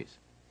countries.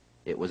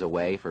 It was a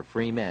way for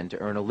free men to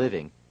earn a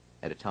living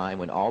at a time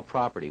when all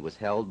property was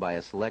held by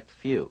a select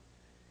few,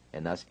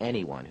 and thus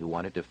anyone who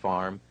wanted to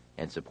farm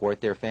and support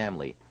their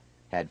family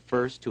had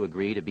first to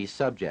agree to be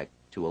subject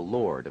to a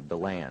lord of the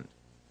land.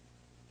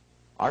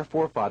 Our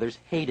forefathers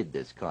hated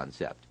this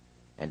concept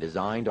and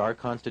designed our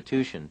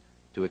Constitution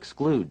to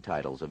exclude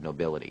titles of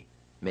nobility,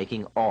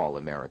 making all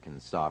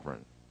Americans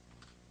sovereign.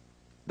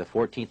 The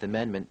 14th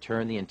Amendment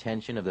turned the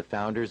intention of the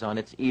founders on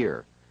its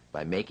ear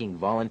by making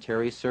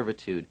voluntary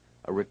servitude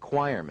a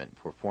requirement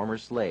for former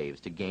slaves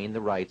to gain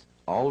the rights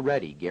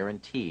already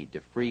guaranteed to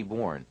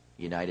free-born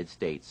United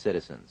States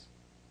citizens.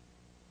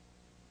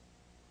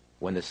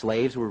 When the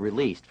slaves were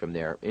released from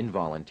their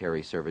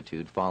involuntary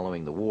servitude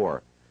following the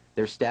war,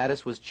 their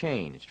status was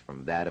changed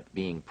from that of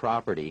being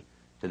property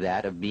to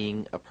that of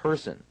being a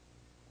person.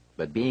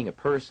 But being a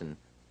person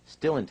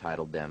still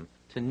entitled them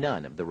to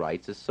none of the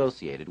rights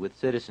associated with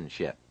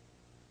citizenship.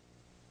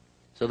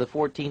 So the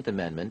 14th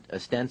Amendment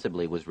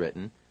ostensibly was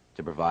written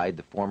to provide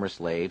the former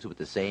slaves with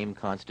the same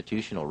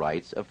constitutional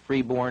rights of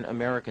freeborn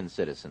American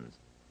citizens,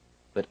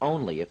 but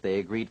only if they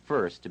agreed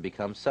first to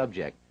become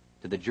subject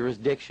to the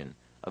jurisdiction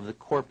of the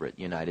corporate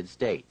United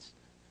States.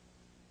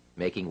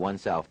 Making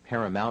oneself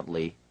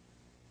paramountly,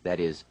 that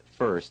is,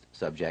 first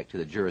subject to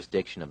the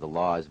jurisdiction of the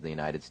laws of the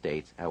United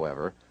States,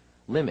 however,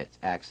 limits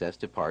access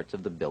to parts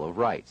of the Bill of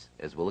Rights,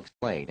 as we'll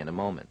explain in a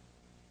moment.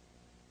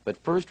 But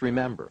first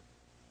remember,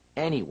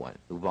 anyone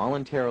who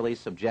voluntarily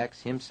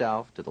subjects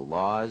himself to the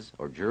laws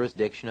or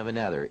jurisdiction of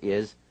another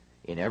is,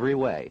 in every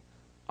way,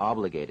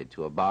 obligated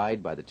to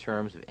abide by the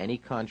terms of any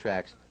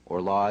contracts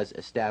or laws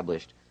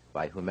established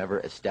by whomever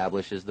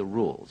establishes the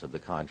rules of the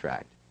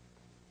contract.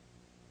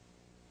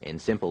 In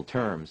simple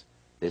terms,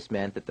 this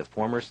meant that the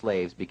former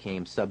slaves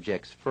became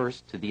subjects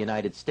first to the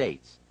United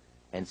States,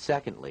 and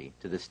secondly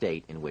to the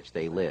state in which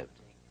they lived.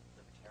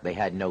 They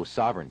had no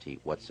sovereignty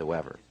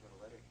whatsoever.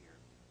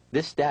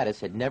 This status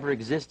had never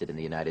existed in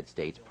the United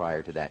States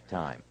prior to that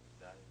time.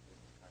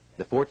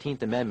 The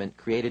 14th Amendment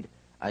created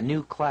a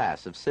new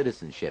class of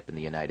citizenship in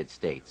the United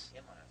States,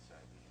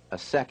 a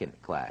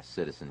second-class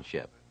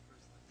citizenship.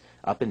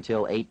 Up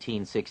until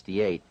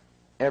 1868,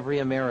 every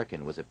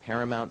American was a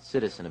paramount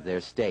citizen of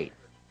their state,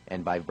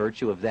 and by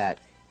virtue of that,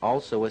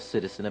 also a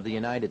citizen of the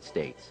United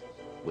States,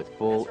 with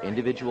full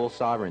individual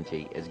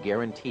sovereignty as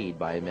guaranteed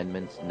by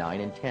Amendments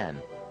 9 and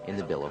 10 in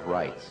the Bill of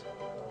Rights.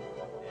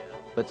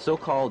 But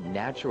so-called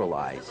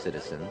naturalized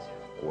citizens,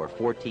 or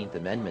 14th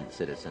Amendment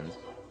citizens,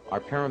 are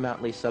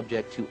paramountly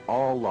subject to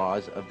all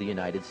laws of the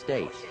United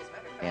States,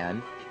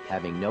 and,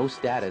 having no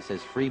status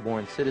as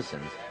freeborn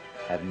citizens,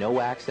 have no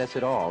access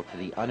at all to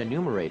the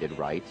unenumerated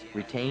rights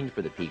retained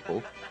for the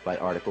people by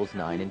Articles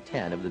 9 and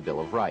 10 of the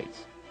Bill of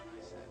Rights.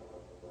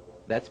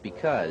 That's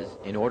because,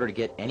 in order to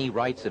get any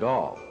rights at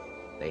all,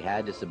 they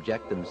had to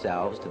subject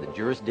themselves to the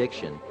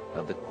jurisdiction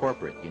of the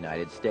corporate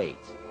United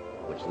States,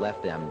 which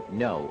left them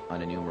no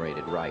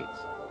unenumerated rights.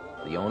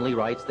 The only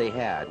rights they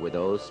had were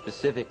those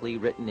specifically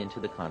written into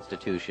the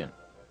Constitution.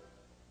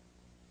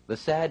 The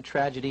sad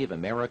tragedy of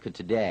America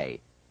today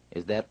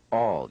is that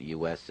all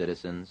U.S.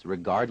 citizens,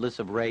 regardless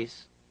of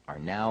race, are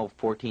now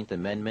 14th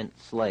Amendment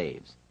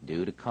slaves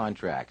due to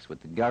contracts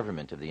with the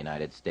government of the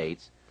United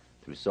States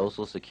through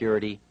Social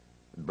Security,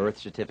 birth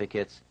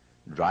certificates,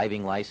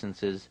 driving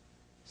licenses,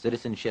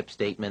 citizenship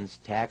statements,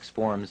 tax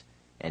forms,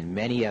 and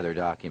many other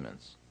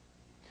documents.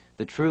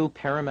 The true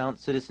paramount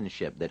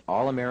citizenship that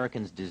all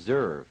Americans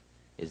deserve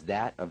is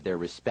that of their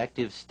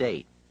respective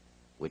state,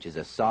 which is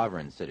a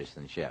sovereign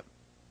citizenship.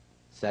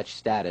 Such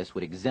status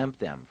would exempt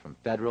them from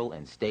federal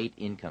and state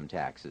income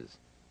taxes,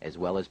 as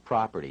well as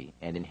property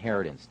and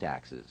inheritance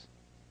taxes.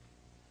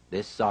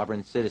 This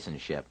sovereign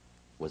citizenship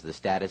was the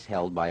status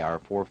held by our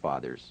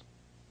forefathers.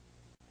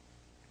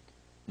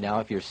 Now,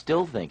 if you're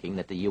still thinking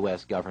that the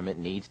U.S. government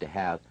needs to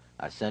have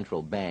a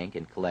central bank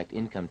and collect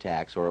income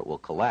tax or it will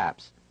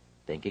collapse,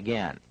 think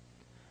again.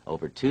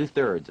 Over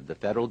 2/3 of the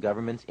federal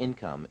government's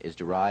income is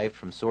derived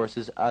from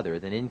sources other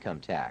than income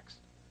tax.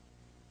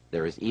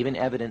 There is even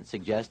evidence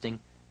suggesting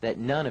that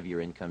none of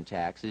your income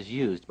tax is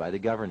used by the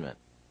government.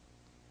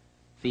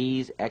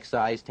 Fees,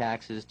 excise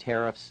taxes,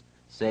 tariffs,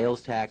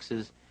 sales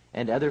taxes,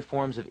 and other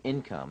forms of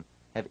income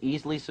have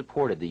easily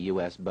supported the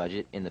U.S.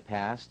 budget in the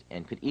past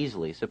and could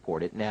easily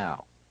support it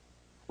now.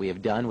 We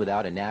have done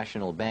without a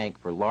national bank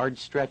for large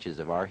stretches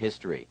of our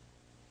history,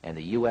 and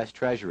the U.S.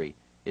 Treasury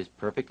is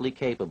perfectly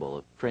capable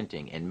of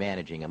printing and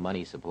managing a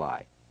money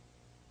supply.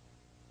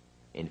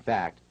 In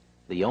fact,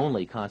 the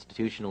only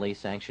constitutionally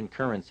sanctioned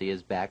currency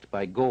is backed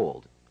by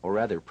gold or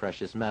other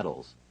precious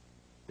metals.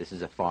 This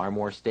is a far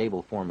more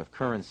stable form of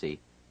currency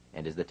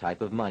and is the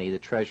type of money the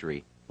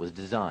Treasury was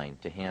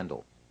designed to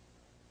handle.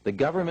 The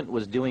government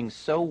was doing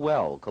so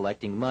well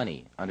collecting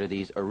money under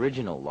these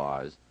original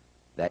laws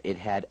that it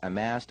had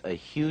amassed a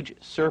huge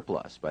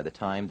surplus by the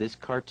time this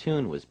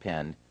cartoon was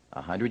penned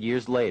 100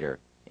 years later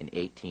in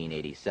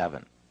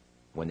 1887,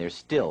 when there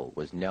still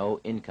was no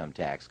income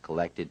tax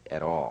collected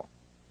at all.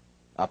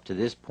 Up to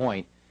this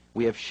point,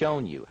 we have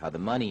shown you how the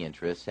money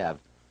interests have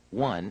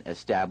 1.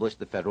 Established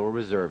the Federal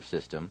Reserve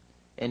System,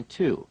 and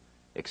 2.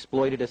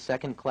 Exploited a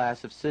second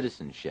class of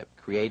citizenship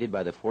created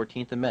by the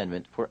 14th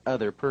Amendment for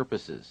other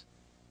purposes.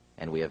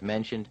 And we have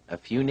mentioned a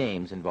few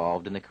names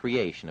involved in the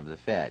creation of the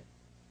Fed.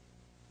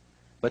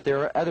 But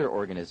there are other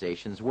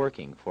organizations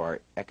working for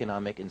our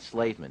economic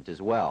enslavement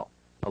as well,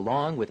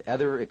 along with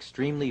other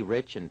extremely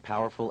rich and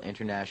powerful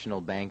international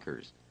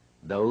bankers.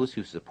 Those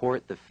who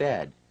support the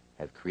Fed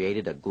have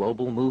created a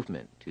global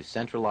movement to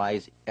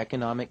centralize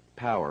economic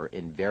power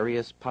in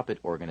various puppet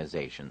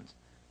organizations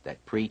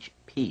that preach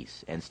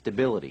peace and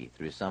stability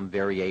through some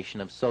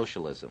variation of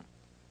socialism,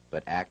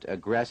 but act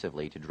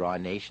aggressively to draw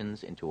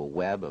nations into a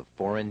web of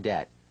foreign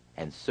debt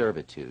and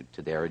servitude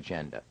to their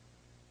agenda.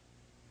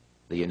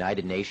 The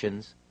United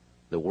Nations,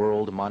 the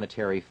World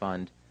Monetary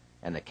Fund,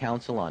 and the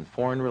Council on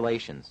Foreign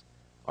Relations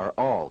are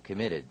all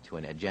committed to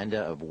an agenda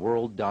of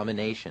world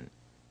domination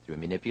through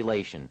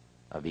manipulation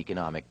of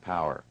economic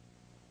power.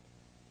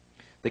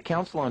 The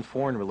Council on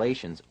Foreign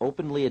Relations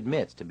openly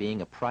admits to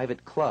being a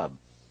private club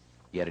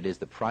yet it is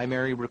the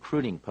primary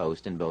recruiting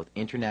post in both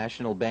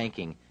international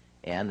banking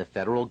and the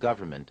federal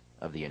government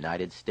of the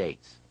United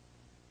States.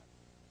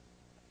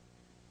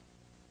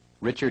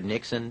 Richard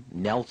Nixon,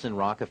 Nelson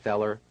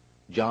Rockefeller,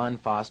 John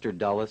Foster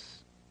Dulles,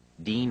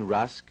 Dean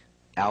Rusk,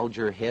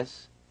 Alger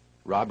Hiss,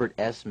 Robert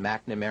S.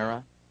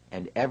 McNamara,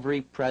 and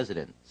every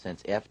president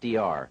since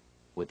FDR,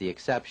 with the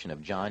exception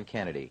of John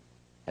Kennedy,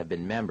 have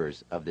been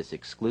members of this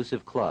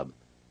exclusive club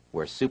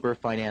where super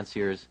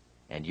financiers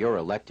and your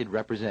elected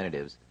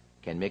representatives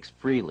can mix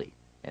freely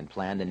and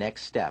plan the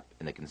next step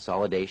in the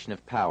consolidation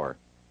of power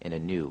in a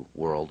new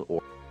world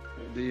order.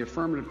 The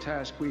affirmative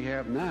task we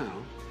have now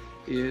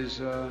is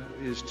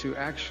to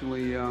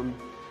actually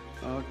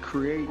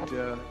create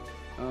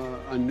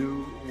a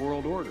new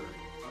world order,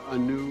 a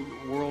new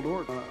world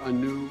order, a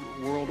new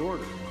world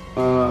order,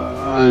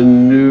 a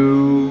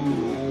new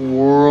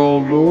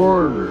world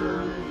order.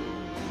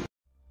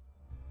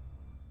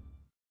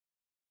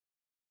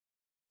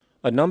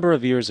 A number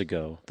of years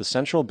ago, the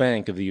Central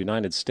Bank of the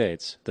United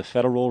States, the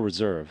Federal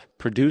Reserve,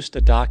 produced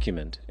a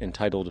document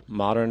entitled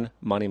Modern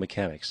Money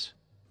Mechanics.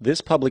 This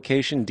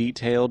publication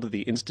detailed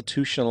the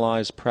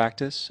institutionalized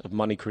practice of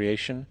money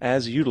creation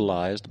as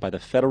utilized by the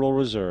Federal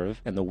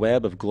Reserve and the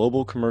web of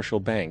global commercial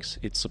banks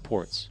it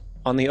supports.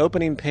 On the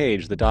opening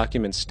page, the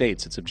document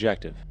states its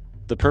objective.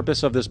 The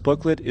purpose of this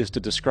booklet is to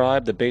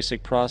describe the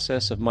basic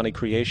process of money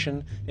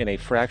creation in a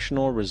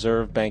fractional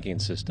reserve banking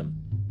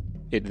system.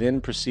 It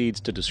then proceeds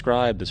to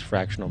describe this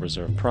fractional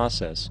reserve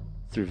process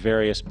through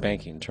various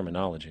banking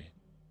terminology,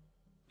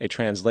 a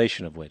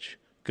translation of which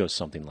goes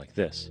something like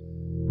this.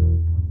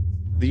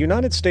 The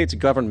United States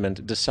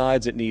government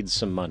decides it needs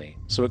some money,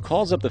 so it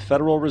calls up the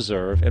Federal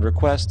Reserve and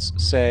requests,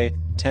 say,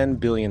 $10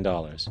 billion.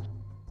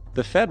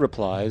 The Fed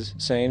replies,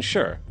 saying,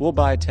 sure, we'll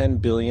buy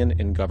 $10 billion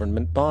in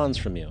government bonds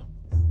from you.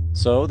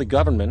 So the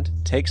government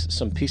takes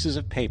some pieces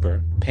of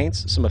paper,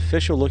 paints some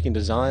official-looking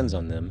designs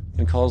on them,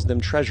 and calls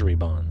them Treasury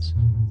bonds.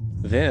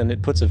 Then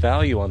it puts a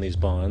value on these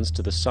bonds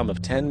to the sum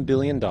of $10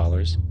 billion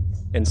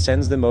and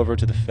sends them over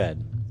to the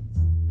Fed.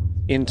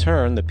 In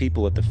turn, the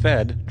people at the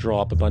Fed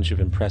draw up a bunch of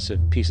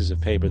impressive pieces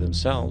of paper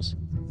themselves,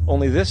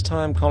 only this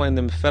time calling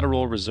them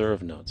Federal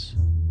Reserve notes,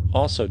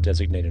 also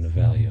designating a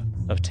value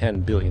of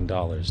 $10 billion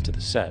to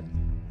the set.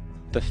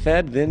 The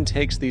Fed then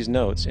takes these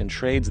notes and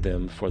trades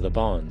them for the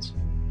bonds.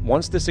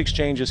 Once this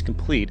exchange is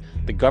complete,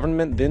 the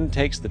government then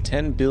takes the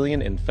 $10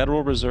 billion in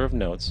Federal Reserve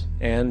notes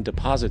and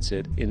deposits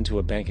it into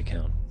a bank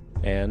account.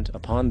 And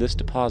upon this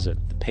deposit,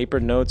 the paper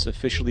notes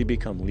officially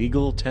become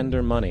legal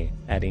tender money,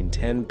 adding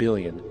 $10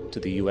 billion to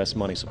the U.S.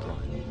 money supply.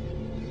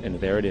 And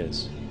there it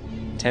is.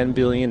 $10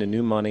 billion in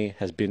new money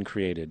has been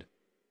created.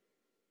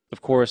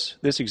 Of course,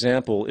 this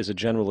example is a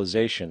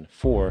generalization,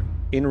 for,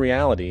 in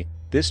reality,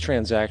 this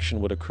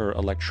transaction would occur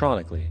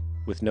electronically,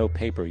 with no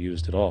paper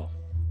used at all.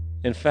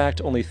 In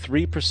fact, only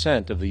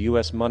 3% of the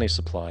U.S. money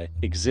supply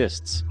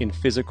exists in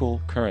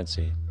physical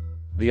currency.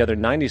 The other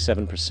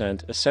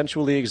 97%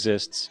 essentially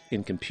exists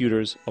in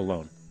computers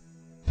alone.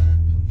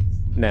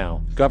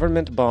 Now,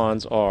 government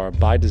bonds are,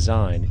 by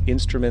design,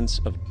 instruments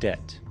of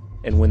debt,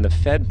 and when the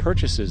Fed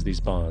purchases these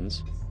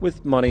bonds,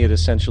 with money it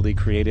essentially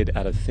created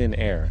out of thin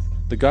air,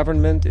 the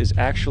government is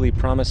actually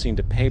promising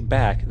to pay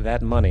back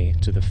that money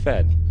to the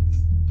Fed.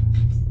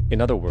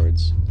 In other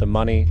words, the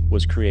money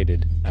was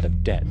created out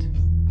of debt.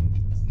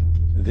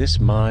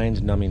 This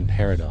mind-numbing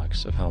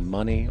paradox of how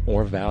money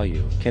or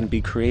value can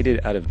be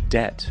created out of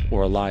debt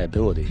or a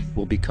liability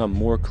will become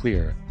more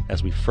clear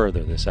as we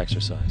further this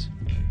exercise.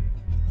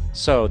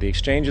 So, the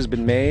exchange has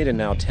been made and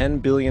now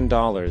 $10 billion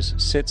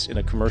sits in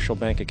a commercial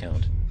bank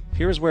account.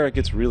 Here's where it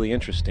gets really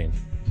interesting.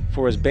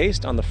 For as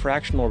based on the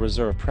fractional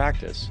reserve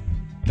practice,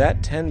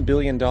 that $10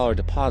 billion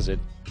deposit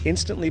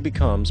instantly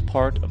becomes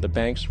part of the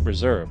bank's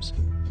reserves,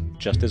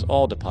 just as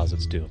all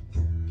deposits do.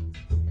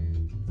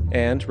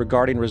 And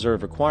regarding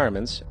reserve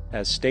requirements,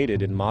 as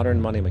stated in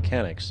modern money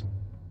mechanics,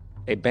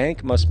 a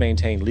bank must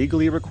maintain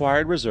legally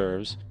required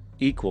reserves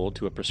equal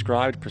to a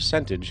prescribed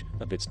percentage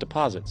of its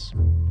deposits.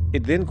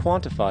 It then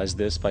quantifies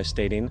this by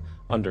stating,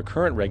 under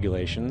current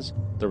regulations,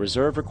 the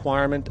reserve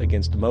requirement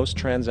against most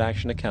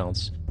transaction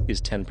accounts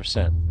is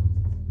 10%.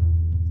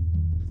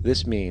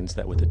 This means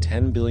that with a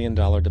 $10 billion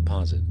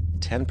deposit,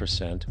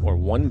 10%, or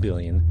 $1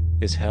 billion,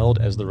 is held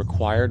as the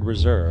required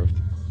reserve,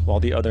 while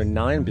the other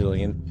 $9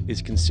 billion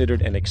is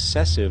considered an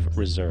excessive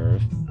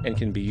reserve and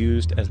can be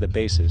used as the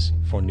basis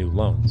for new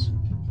loans.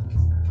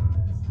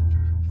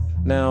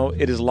 Now,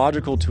 it is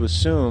logical to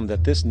assume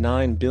that this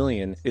 $9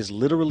 billion is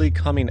literally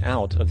coming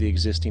out of the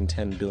existing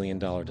 $10 billion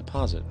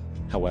deposit.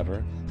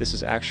 However, this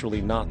is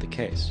actually not the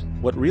case.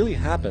 What really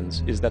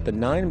happens is that the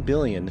 $9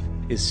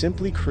 billion is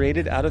simply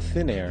created out of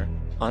thin air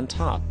on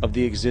top of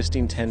the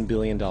existing $10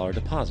 billion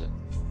deposit.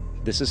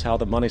 This is how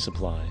the money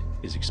supply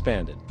is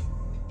expanded.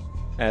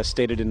 As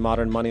stated in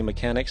modern money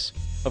mechanics,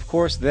 of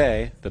course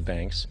they, the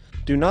banks,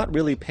 do not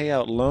really pay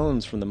out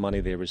loans from the money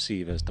they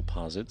receive as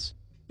deposits.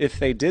 If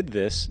they did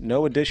this,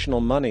 no additional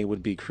money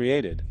would be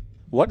created.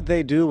 What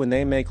they do when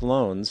they make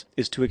loans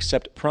is to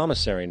accept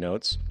promissory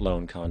notes,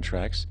 loan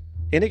contracts,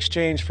 in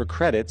exchange for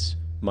credits,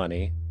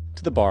 money,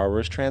 to the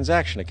borrower's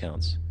transaction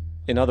accounts.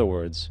 In other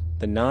words,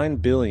 the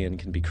 $9 billion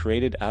can be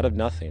created out of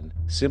nothing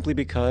simply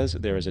because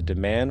there is a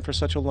demand for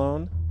such a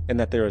loan and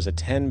that there is a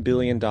 $10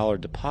 billion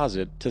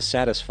deposit to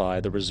satisfy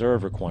the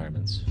reserve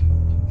requirements.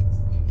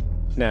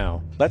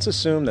 Now, let's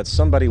assume that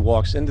somebody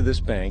walks into this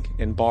bank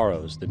and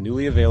borrows the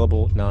newly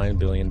available $9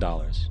 billion.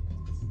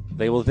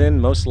 They will then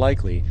most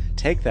likely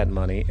take that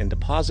money and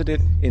deposit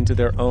it into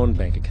their own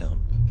bank account.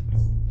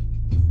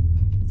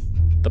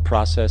 The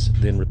process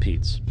then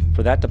repeats,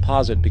 for that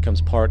deposit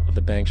becomes part of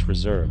the bank's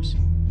reserves.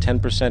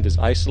 10% is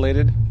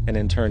isolated, and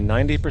in turn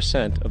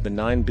 90% of the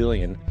 $9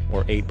 billion,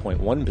 or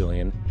 $8.1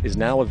 billion, is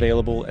now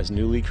available as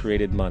newly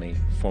created money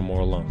for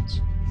more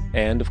loans.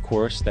 And of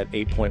course, that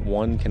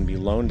 8.1 can be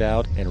loaned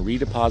out and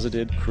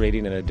redeposited,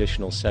 creating an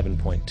additional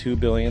 7.2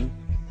 billion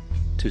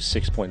to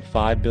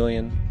 6.5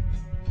 billion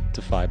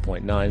to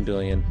 5.9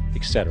 billion,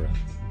 etc.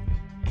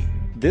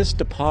 This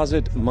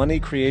deposit money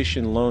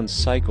creation loan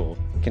cycle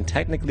can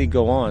technically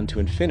go on to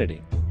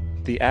infinity.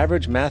 The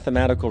average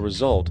mathematical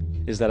result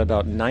is that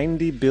about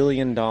 $90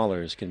 billion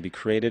can be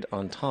created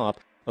on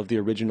top of the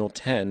original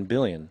 $10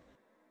 billion.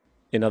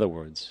 In other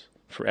words,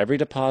 for every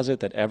deposit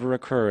that ever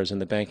occurs in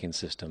the banking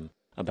system,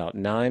 about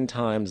 9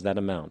 times that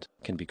amount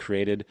can be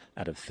created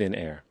out of thin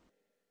air.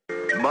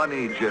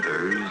 Money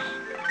jitters?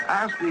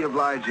 Ask the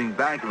obliging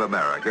Bank of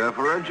America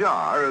for a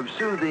jar of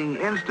soothing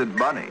instant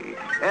money,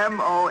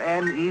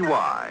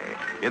 M-O-N-E-Y,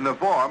 in the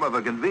form of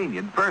a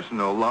convenient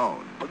personal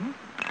loan.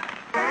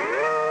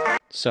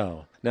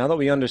 So, now that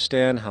we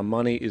understand how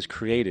money is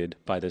created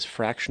by this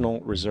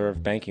fractional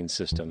reserve banking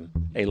system,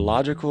 a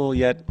logical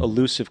yet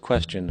elusive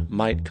question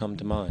might come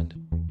to mind.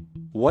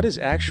 What is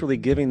actually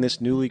giving this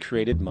newly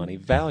created money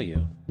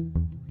value?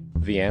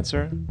 The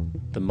answer?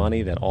 The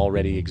money that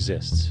already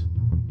exists.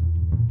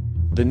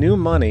 The new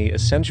money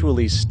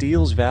essentially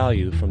steals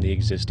value from the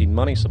existing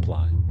money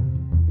supply.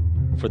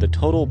 For the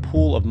total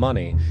pool of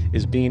money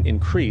is being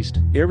increased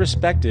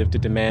irrespective to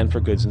demand for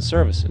goods and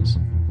services.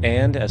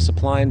 And as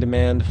supply and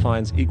demand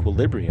finds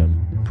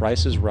equilibrium,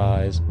 prices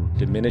rise,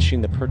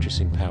 diminishing the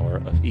purchasing power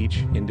of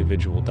each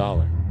individual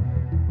dollar.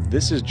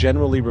 This is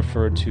generally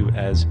referred to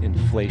as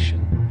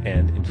inflation,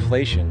 and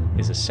inflation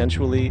is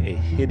essentially a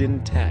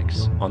hidden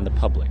tax on the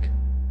public.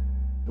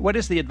 What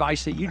is the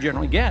advice that you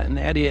generally get? And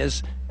that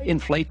is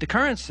inflate the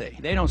currency.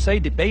 They don't say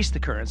debase the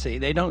currency.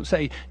 They don't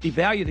say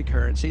devalue the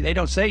currency. They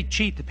don't say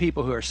cheat the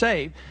people who are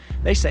saved.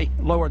 They say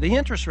lower the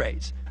interest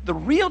rates. The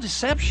real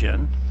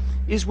deception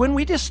is when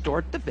we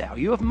distort the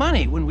value of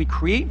money. When we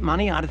create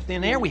money out of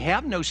thin air, we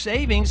have no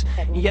savings,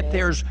 and yet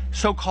there's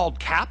so-called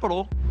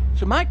capital.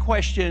 So my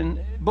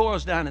question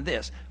boils down to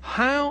this: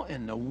 how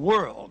in the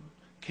world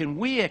can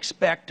we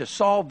expect to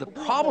solve the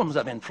problems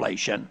of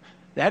inflation,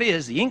 that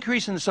is, the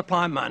increase in the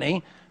supply of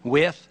money,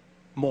 with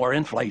more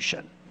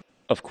inflation?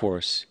 Of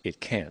course, it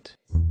can't.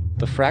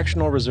 The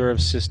fractional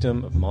reserve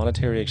system of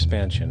monetary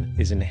expansion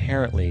is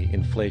inherently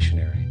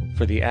inflationary.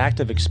 For the act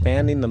of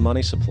expanding the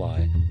money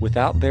supply,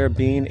 without there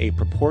being a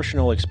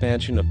proportional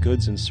expansion of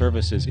goods and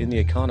services in the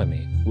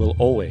economy, will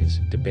always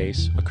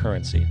debase a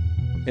currency.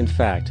 In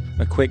fact,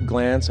 a quick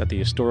glance at the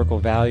historical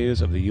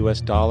values of the US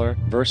dollar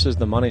versus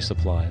the money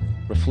supply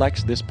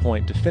reflects this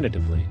point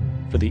definitively,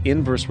 for the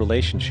inverse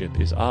relationship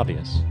is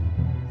obvious.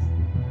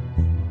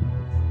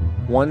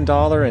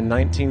 $1 in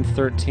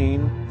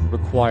 1913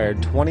 required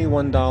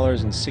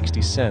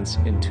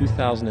 $21.60 in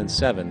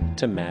 2007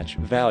 to match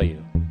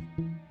value.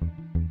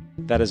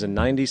 That is a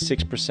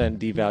 96%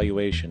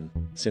 devaluation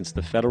since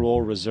the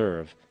Federal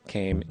Reserve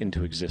came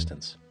into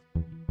existence.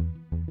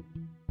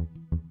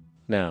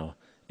 Now,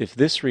 if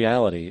this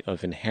reality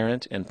of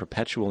inherent and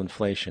perpetual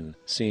inflation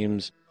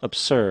seems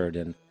absurd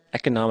and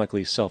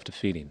economically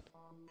self-defeating,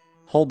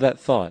 hold that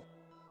thought,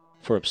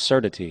 for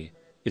absurdity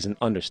is an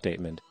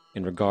understatement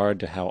in regard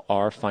to how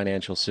our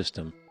financial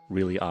system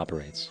really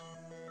operates.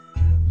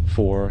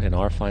 For in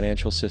our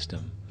financial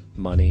system,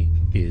 money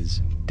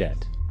is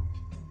debt,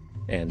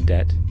 and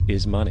debt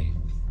is money.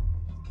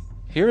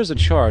 Here is a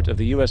chart of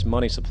the U.S.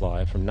 money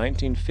supply from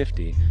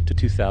 1950 to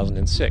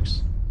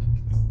 2006.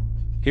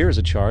 Here is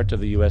a chart of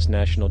the U.S.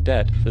 national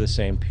debt for the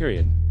same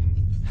period.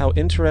 How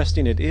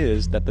interesting it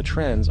is that the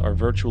trends are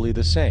virtually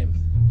the same.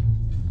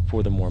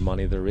 For the more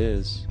money there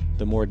is,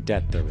 the more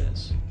debt there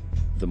is.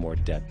 The more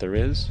debt there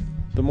is,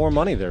 the more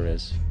money there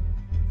is.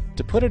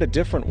 To put it a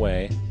different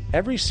way,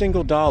 every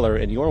single dollar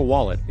in your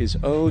wallet is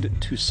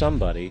owed to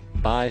somebody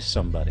by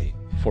somebody.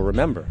 For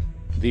remember,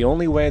 the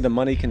only way the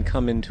money can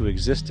come into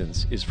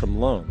existence is from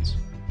loans.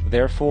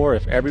 Therefore,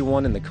 if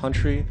everyone in the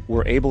country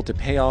were able to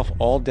pay off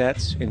all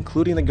debts,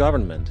 including the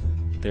government,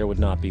 there would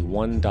not be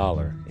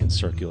 $1 in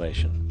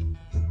circulation.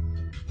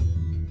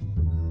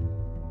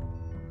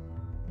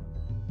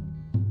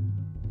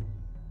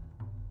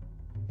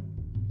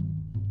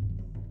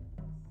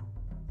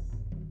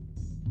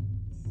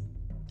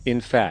 In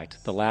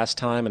fact, the last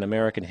time in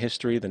American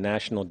history the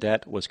national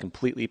debt was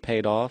completely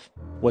paid off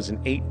was in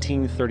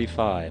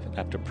 1835,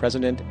 after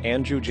President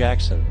Andrew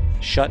Jackson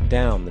shut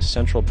down the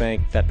central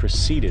bank that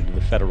preceded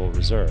the Federal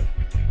Reserve.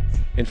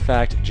 In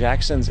fact,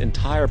 Jackson's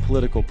entire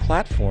political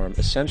platform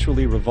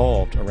essentially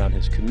revolved around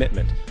his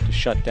commitment to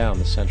shut down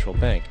the central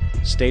bank,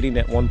 stating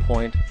at one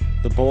point,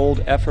 "The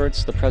bold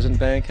efforts the present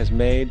bank has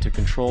made to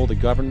control the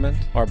government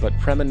are but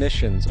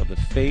premonitions of the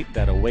fate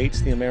that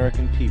awaits the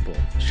American people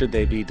should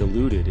they be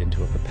deluded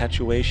into a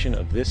perpetuation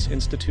of this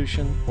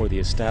institution or the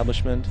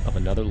establishment of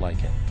another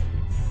like it."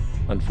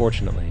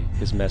 Unfortunately,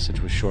 his message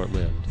was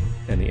short-lived,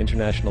 and the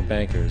international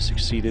bankers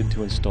succeeded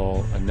to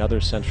install another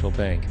central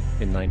bank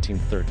in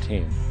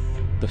 1913,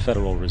 the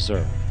Federal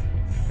Reserve.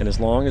 And as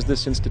long as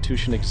this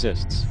institution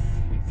exists,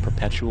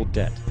 perpetual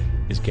debt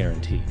is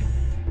guaranteed.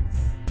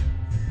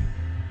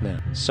 Now,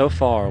 so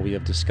far we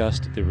have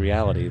discussed the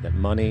reality that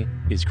money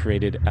is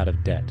created out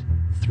of debt,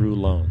 through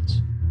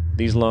loans.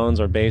 These loans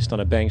are based on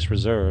a bank's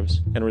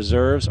reserves, and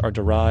reserves are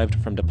derived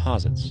from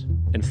deposits.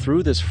 And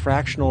through this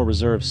fractional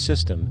reserve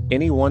system,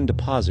 any one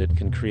deposit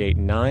can create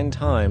 9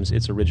 times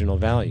its original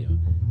value,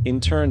 in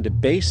turn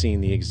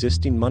debasing the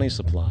existing money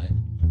supply,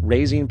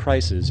 raising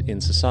prices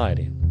in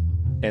society.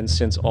 And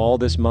since all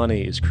this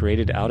money is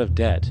created out of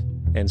debt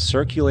and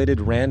circulated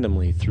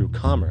randomly through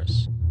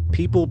commerce,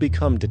 people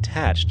become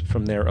detached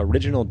from their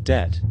original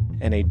debt,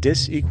 and a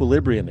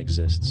disequilibrium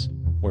exists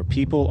where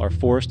people are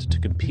forced to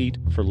compete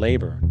for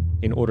labor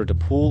in order to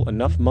pull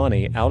enough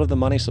money out of the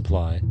money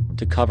supply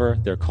to cover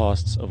their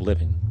costs of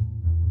living.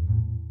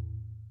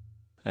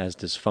 As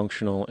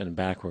dysfunctional and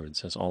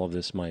backwards as all of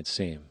this might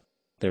seem,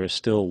 there is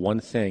still one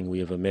thing we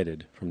have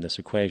omitted from this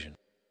equation.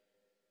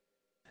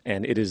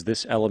 And it is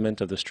this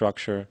element of the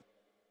structure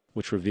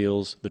which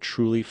reveals the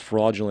truly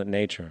fraudulent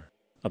nature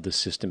of the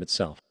system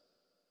itself: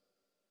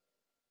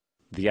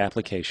 the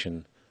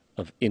application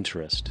of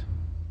interest.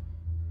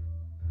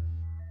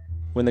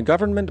 When the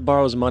government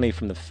borrows money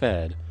from the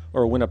Fed,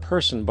 or when a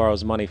person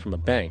borrows money from a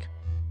bank,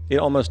 it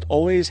almost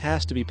always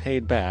has to be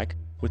paid back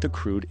with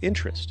accrued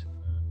interest.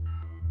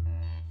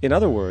 In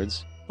other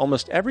words,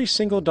 almost every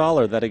single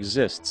dollar that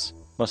exists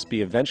must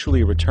be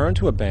eventually returned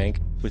to a bank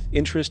with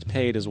interest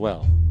paid as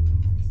well.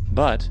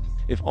 But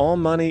if all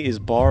money is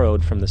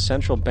borrowed from the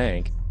central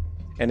bank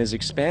and is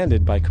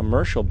expanded by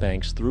commercial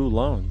banks through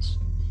loans,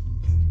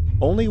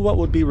 only what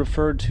would be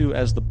referred to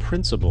as the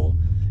principal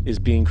is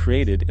being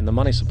created in the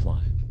money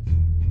supply.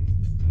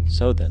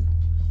 So then,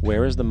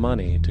 where is the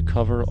money to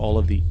cover all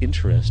of the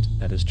interest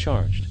that is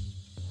charged?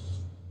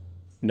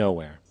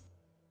 Nowhere.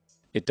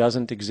 It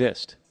doesn't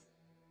exist.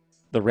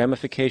 The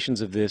ramifications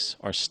of this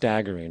are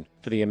staggering,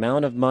 for the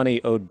amount of money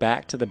owed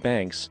back to the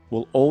banks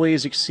will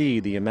always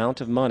exceed the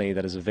amount of money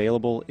that is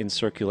available in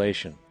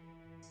circulation.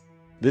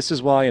 This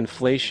is why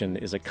inflation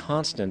is a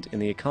constant in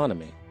the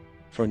economy,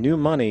 for new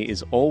money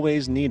is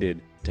always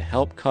needed to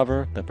help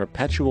cover the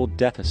perpetual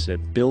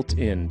deficit built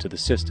into the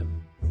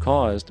system,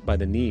 caused by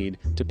the need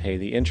to pay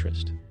the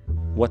interest.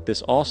 What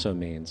this also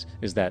means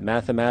is that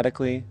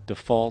mathematically,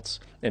 defaults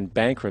and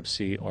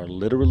bankruptcy are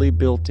literally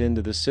built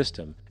into the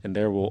system, and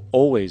there will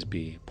always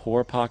be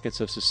poor pockets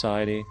of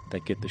society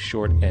that get the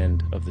short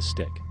end of the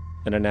stick.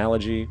 An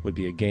analogy would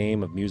be a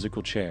game of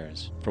musical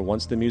chairs, for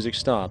once the music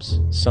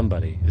stops,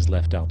 somebody is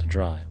left out to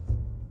dry.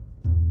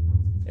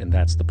 And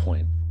that's the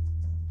point.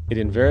 It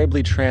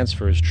invariably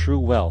transfers true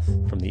wealth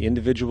from the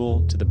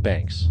individual to the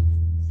banks.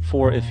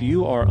 For if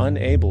you are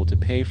unable to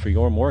pay for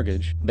your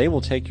mortgage, they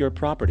will take your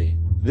property.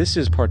 This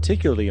is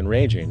particularly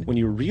enraging when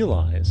you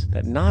realize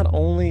that not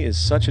only is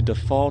such a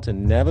default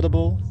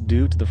inevitable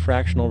due to the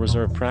fractional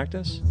reserve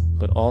practice,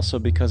 but also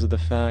because of the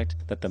fact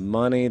that the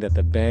money that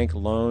the bank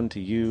loaned to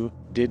you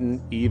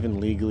didn't even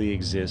legally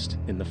exist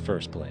in the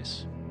first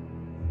place.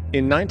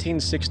 In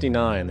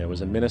 1969, there was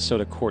a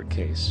Minnesota court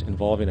case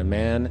involving a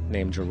man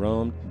named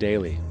Jerome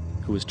Daly,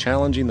 who was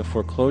challenging the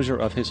foreclosure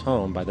of his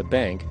home by the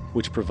bank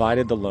which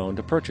provided the loan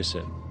to purchase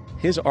it.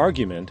 His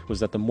argument was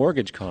that the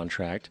mortgage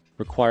contract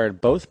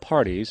required both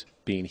parties,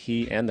 being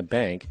he and the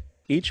bank,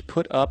 each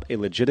put up a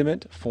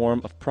legitimate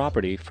form of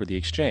property for the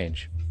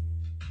exchange.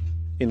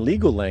 In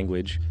legal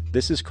language,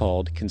 this is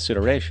called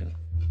consideration.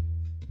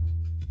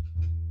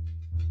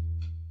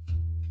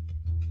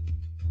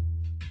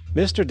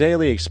 Mr.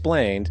 Daly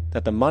explained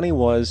that the money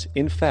was,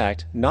 in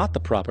fact, not the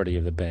property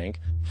of the bank,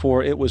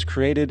 for it was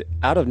created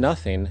out of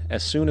nothing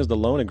as soon as the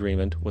loan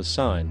agreement was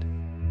signed.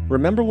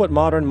 Remember what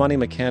modern money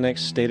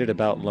mechanics stated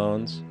about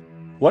loans?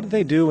 What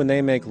they do when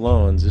they make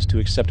loans is to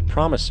accept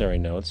promissory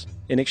notes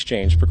in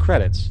exchange for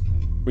credits.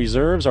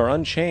 Reserves are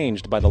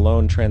unchanged by the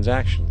loan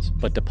transactions,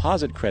 but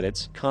deposit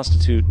credits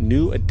constitute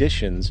new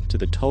additions to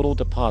the total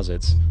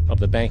deposits of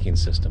the banking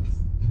system.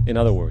 In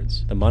other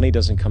words, the money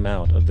doesn't come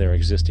out of their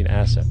existing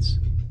assets.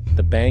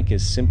 The bank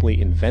is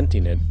simply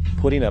inventing it,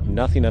 putting up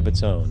nothing of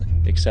its own,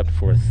 except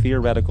for a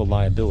theoretical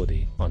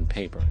liability on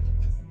paper.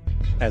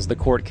 As the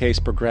court case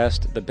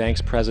progressed, the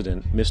bank's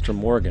president, Mr.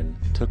 Morgan,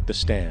 took the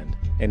stand,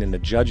 and in the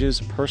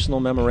judge's personal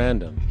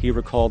memorandum, he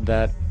recalled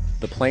that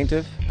The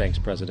plaintiff, bank's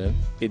president,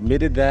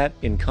 admitted that,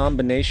 in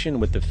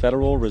combination with the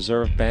Federal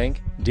Reserve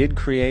Bank, did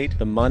create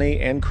the money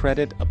and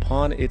credit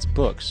upon its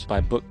books by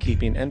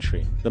bookkeeping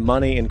entry. The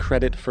money and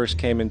credit first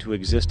came into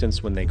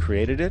existence when they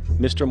created it.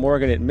 Mr.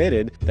 Morgan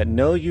admitted that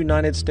no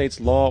United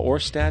States law or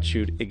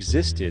statute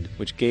existed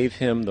which gave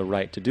him the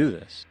right to do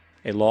this.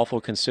 A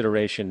lawful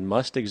consideration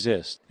must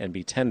exist and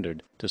be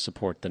tendered to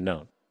support the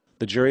note.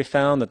 The jury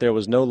found that there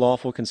was no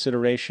lawful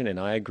consideration, and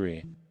I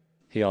agree.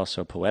 He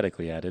also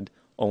poetically added,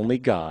 "Only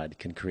God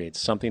can create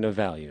something of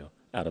value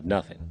out of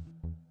nothing."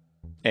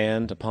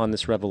 And upon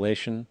this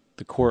revelation,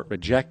 the court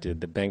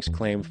rejected the bank's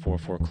claim for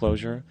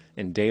foreclosure,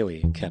 and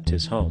Daley kept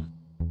his home.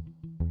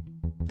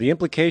 The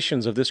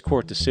implications of this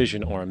court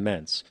decision are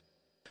immense.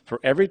 For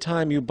every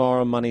time you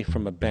borrow money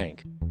from a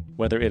bank,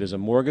 whether it is a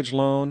mortgage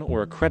loan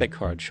or a credit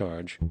card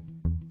charge,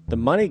 the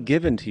money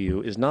given to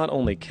you is not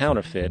only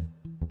counterfeit,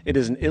 it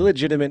is an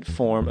illegitimate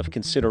form of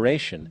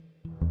consideration,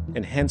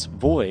 and hence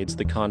voids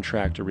the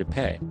contract to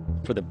repay,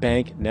 for the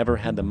bank never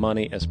had the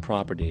money as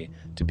property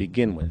to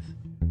begin with.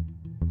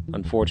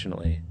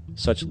 Unfortunately,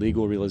 such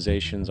legal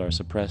realizations are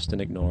suppressed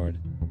and ignored,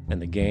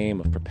 and the game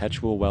of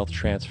perpetual wealth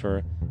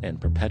transfer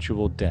and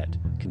perpetual debt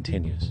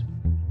continues.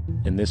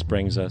 And this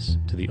brings us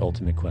to the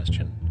ultimate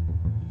question: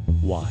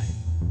 why?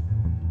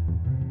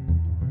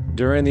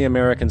 During the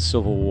American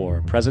Civil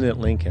War, President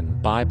Lincoln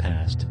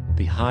bypassed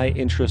the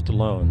high-interest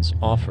loans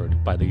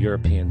offered by the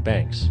European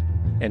banks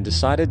and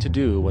decided to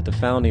do what the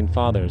Founding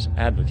Fathers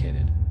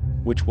advocated,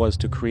 which was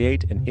to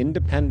create an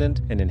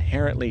independent and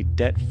inherently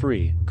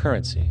debt-free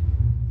currency.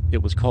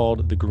 It was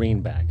called the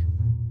greenback.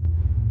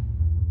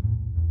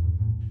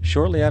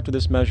 Shortly after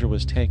this measure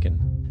was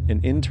taken,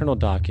 an internal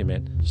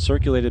document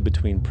circulated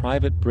between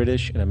private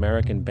British and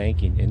American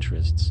banking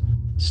interests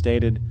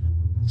stated,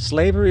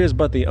 "Slavery is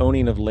but the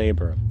owning of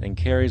labor, and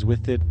carries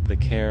with it the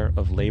care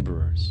of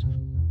laborers,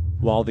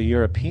 while the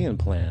European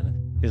plan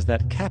is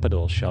that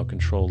capital shall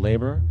control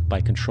labor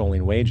by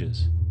controlling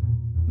wages.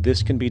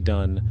 This can be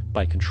done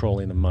by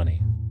controlling the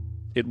money.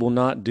 It will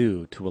not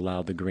do to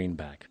allow the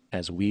greenback,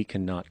 as we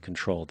cannot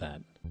control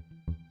that."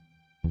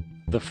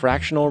 The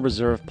fractional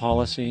reserve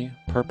policy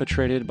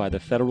perpetrated by the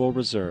Federal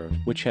Reserve,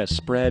 which has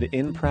spread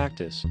in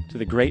practice to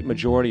the great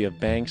majority of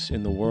banks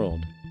in the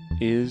world,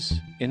 is,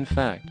 in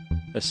fact,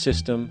 a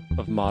system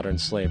of modern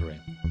slavery.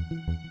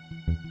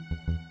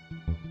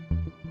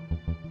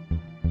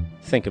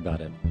 Think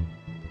about it.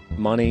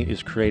 Money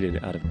is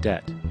created out of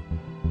debt.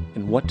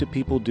 And what do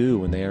people do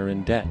when they are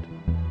in debt?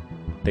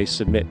 They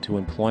submit to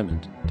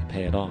employment to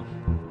pay it off.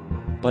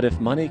 But if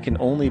money can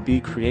only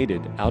be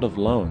created out of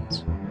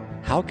loans,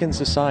 how can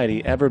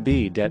society ever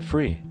be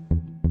debt-free?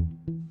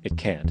 It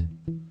can't.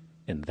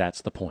 And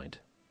that's the point.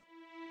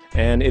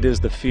 And it is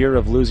the fear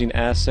of losing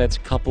assets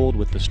coupled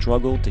with the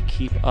struggle to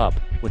keep up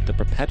with the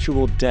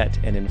perpetual debt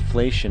and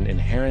inflation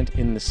inherent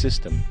in the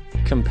system,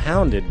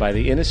 compounded by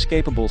the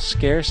inescapable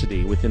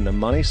scarcity within the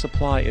money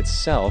supply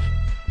itself,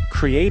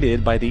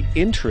 created by the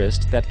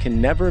interest that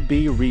can never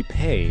be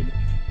repaid,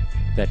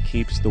 that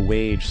keeps the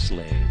wage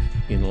slave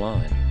in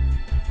line,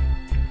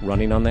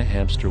 running on the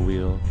hamster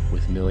wheel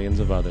with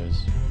millions of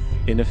others,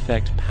 in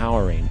effect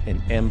powering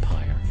an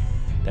empire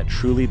that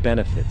truly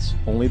benefits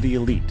only the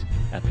elite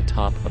at the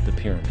top of the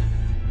pyramid.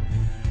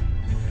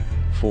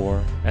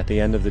 For, at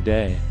the end of the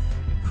day,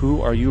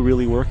 who are you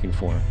really working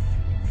for?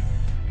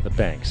 The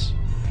banks.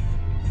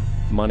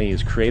 Money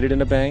is created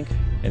in a bank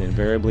and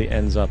invariably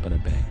ends up in a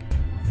bank.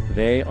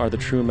 They are the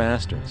true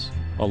masters,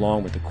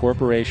 along with the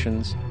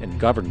corporations and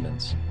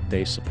governments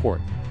they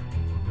support.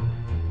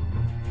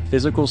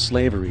 Physical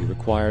slavery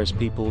requires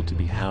people to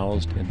be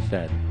housed and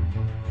fed.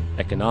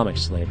 Economic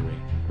slavery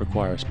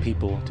requires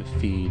people to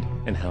feed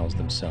and house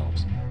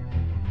themselves.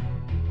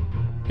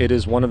 It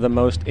is one of the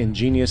most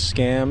ingenious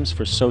scams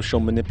for social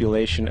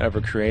manipulation ever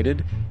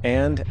created,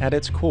 and at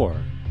its core,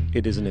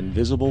 it is an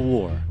invisible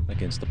war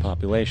against the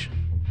population.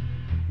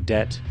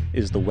 Debt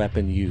is the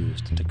weapon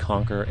used to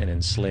conquer and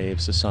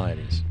enslave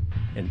societies,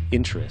 and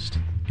interest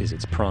is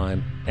its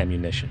prime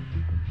ammunition.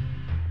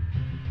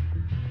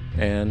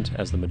 And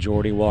as the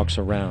majority walks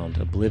around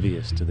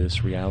oblivious to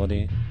this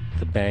reality,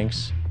 the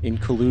banks, in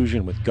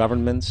collusion with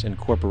governments and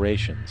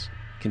corporations,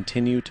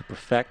 continue to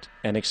perfect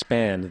and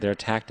expand their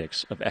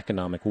tactics of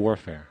economic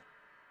warfare,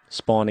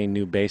 spawning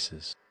new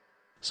bases,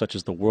 such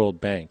as the World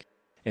Bank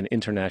and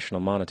International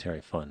Monetary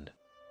Fund.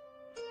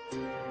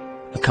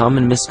 A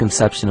common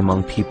misconception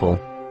among people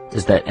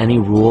is that any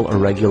rule or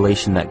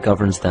regulation that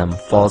governs them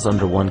falls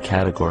under one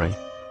category: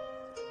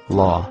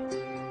 law.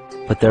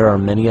 But there are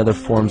many other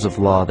forms of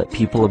law that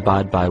people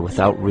abide by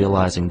without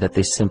realizing that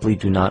they simply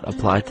do not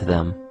apply to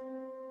them.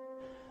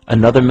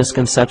 Another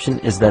misconception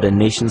is that a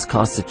nation's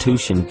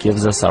constitution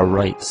gives us our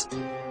rights.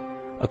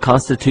 A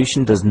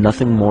constitution does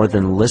nothing more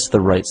than list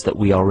the rights that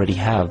we already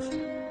have.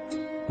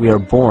 We are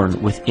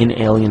born with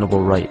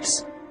inalienable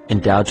rights,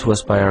 endowed to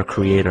us by our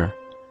Creator.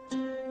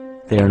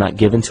 They are not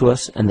given to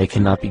us, and they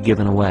cannot be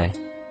given away.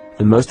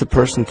 The most a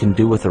person can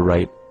do with a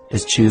right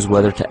is choose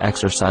whether to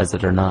exercise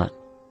it or not.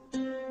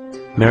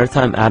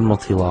 Maritime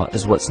admiralty law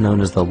is what's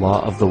known as the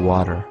law of the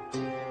water.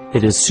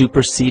 It is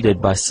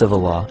superseded by civil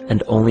law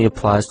and only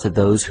applies to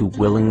those who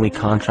willingly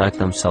contract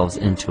themselves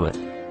into it.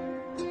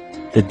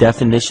 The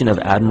definition of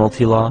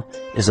admiralty law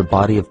is a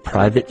body of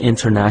private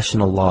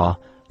international law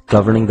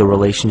governing the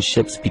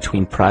relationships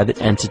between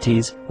private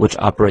entities which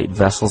operate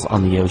vessels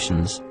on the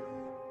oceans.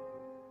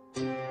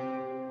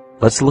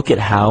 Let's look at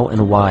how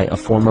and why a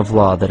form of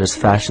law that is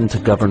fashioned to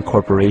govern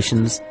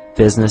corporations,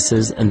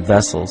 businesses, and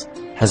vessels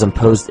has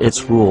imposed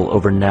its rule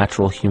over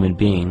natural human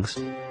beings.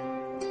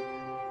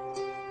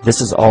 This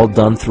is all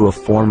done through a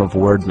form of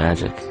word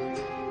magic.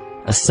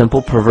 A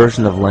simple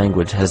perversion of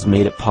language has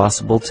made it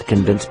possible to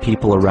convince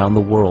people around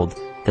the world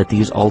that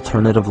these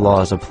alternative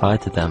laws apply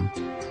to them.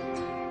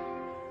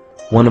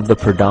 One of the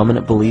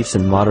predominant beliefs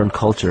in modern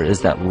culture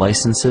is that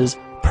licenses,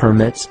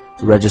 permits,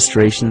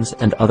 registrations,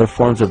 and other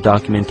forms of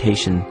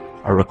documentation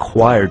are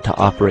required to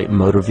operate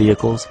motor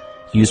vehicles,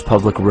 use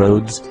public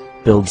roads,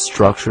 build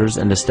structures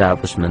and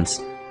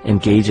establishments,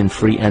 engage in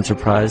free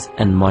enterprise,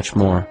 and much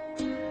more.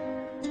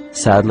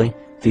 Sadly,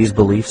 these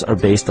beliefs are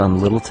based on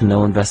little to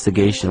no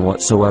investigation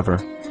whatsoever,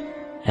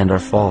 and are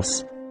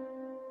false.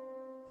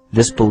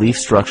 This belief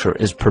structure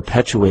is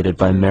perpetuated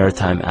by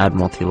maritime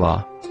admiralty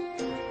law.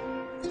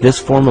 This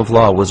form of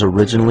law was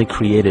originally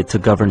created to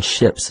govern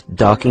ships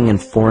docking in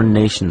foreign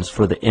nations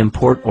for the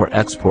import or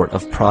export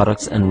of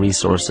products and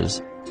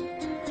resources.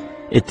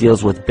 It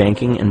deals with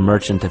banking and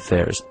merchant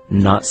affairs,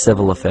 not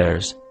civil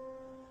affairs.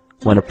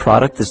 When a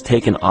product is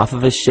taken off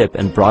of a ship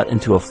and brought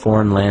into a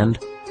foreign land,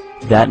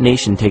 that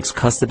nation takes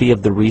custody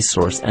of the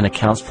resource and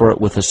accounts for it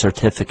with a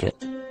certificate.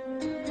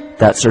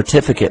 That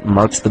certificate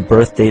marks the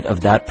birth date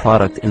of that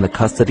product in the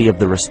custody of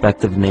the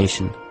respective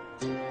nation.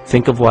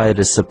 Think of why it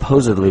is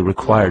supposedly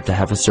required to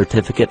have a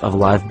certificate of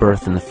live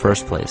birth in the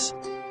first place.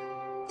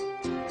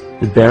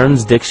 The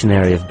Barron's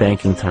Dictionary of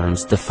Banking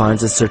Terms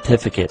defines a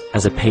certificate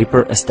as a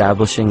paper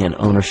establishing an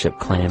ownership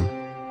claim.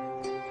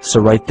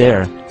 So right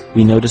there,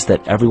 we notice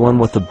that everyone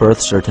with a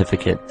birth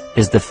certificate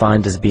is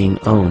defined as being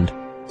owned.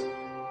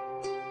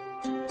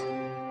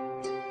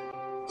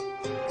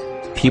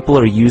 People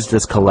are used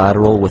as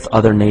collateral with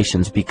other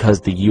nations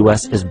because the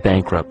U.S. is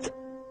bankrupt.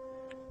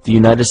 The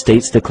United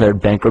States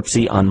declared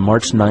bankruptcy on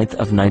March 9th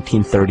of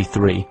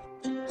 1933.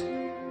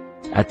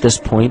 At this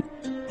point,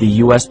 the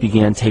U.S.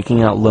 began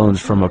taking out loans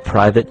from a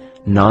private,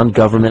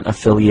 non-government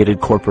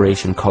affiliated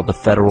corporation called the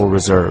Federal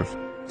Reserve.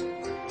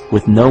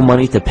 With no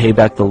money to pay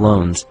back the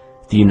loans,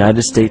 the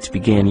United States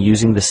began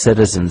using the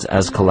citizens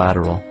as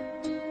collateral.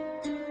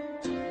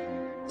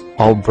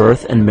 All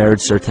birth and marriage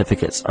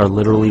certificates are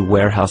literally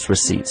warehouse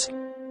receipts.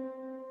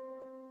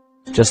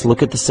 Just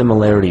look at the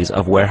similarities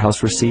of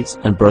warehouse receipts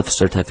and birth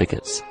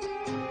certificates.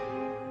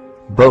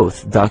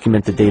 Both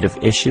document the date of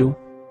issue,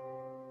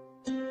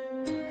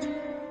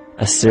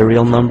 a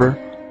serial number,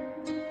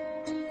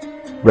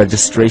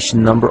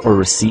 registration number or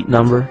receipt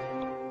number,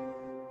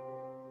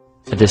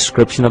 a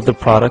description of the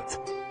product,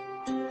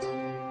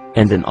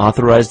 and an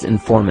authorized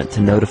informant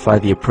to notify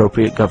the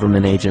appropriate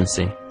government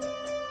agency.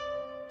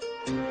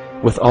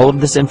 With all of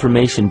this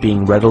information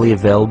being readily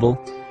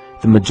available,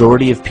 the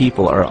majority of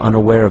people are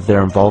unaware of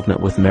their involvement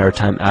with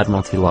maritime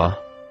admiralty law.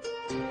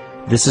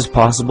 This is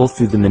possible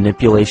through the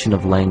manipulation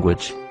of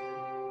language.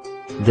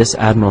 This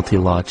admiralty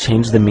law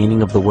changed the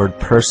meaning of the word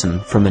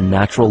person from a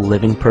natural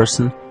living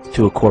person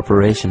to a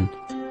corporation.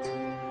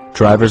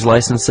 Driver's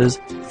licenses,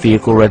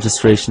 vehicle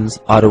registrations,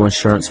 auto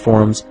insurance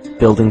forms,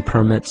 building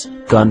permits,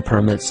 gun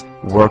permits,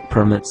 work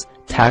permits,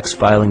 tax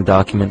filing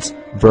documents,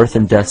 birth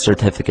and death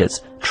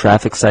certificates,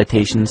 traffic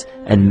citations,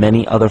 and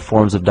many other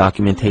forms of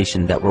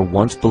documentation that were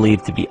once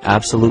believed to be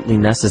absolutely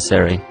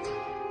necessary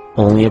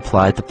only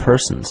apply to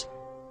persons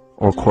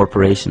or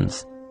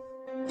corporations.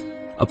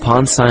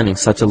 Upon signing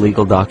such a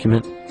legal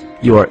document,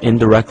 you are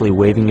indirectly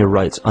waiving your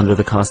rights under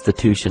the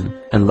Constitution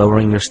and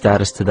lowering your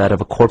status to that of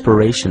a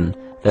corporation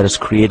that is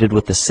created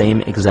with the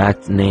same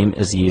exact name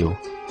as you.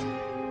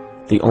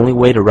 The only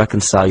way to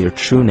reconcile your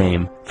true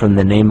name from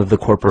the name of the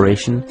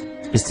corporation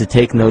is to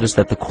take notice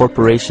that the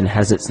corporation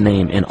has its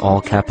name in all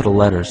capital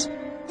letters.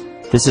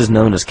 This is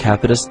known as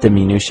capitis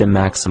diminutia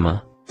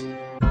maxima.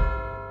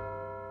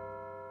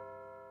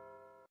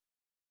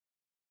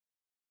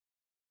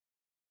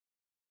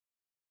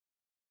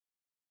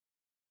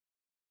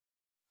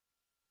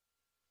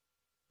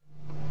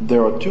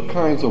 There are two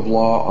kinds of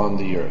law on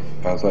the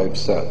earth, as I've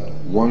said.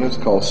 One is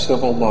called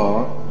civil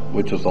law,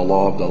 which is the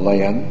law of the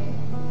land,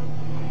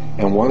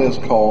 and one is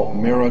called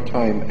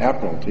maritime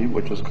admiralty,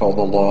 which is called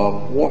the law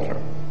of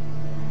water.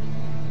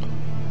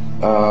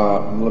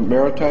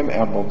 Maritime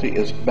admiralty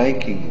is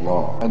banking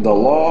law, and the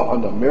law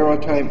on the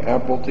maritime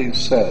admiralty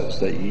says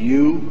that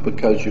you,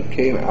 because you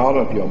came out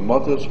of your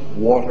mother's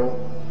water,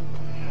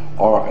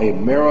 are a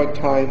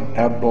maritime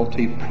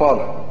admiralty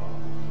product.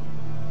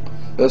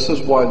 This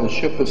is why the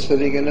ship is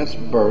sitting in its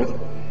berth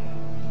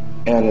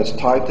and it's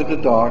tied to the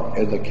dock,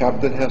 and the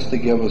captain has to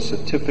give a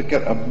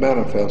certificate of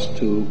manifest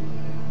to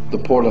the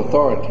port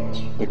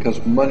authorities,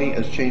 because money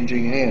is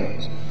changing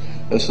hands.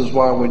 This is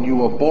why when you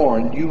were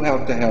born, you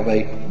have to have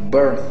a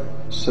birth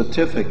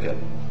certificate.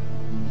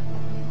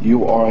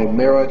 You are a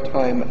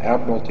maritime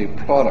admiralty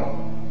product.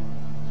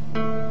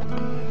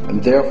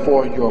 and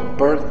therefore your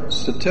birth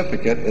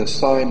certificate is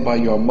signed by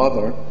your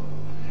mother,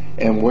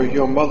 and where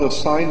your mother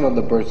signed on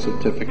the birth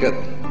certificate,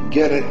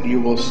 get it, you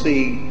will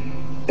see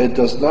it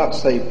does not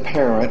say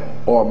parent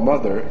or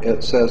mother,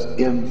 it says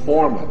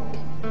informant.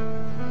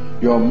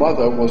 Your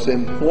mother was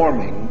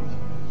informing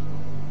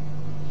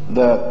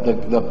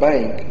the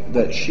bank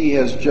that she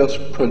has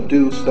just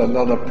produced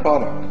another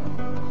product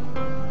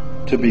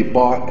to be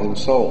bought and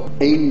sold.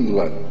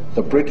 England,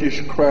 the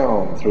British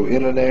Crown, through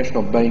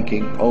international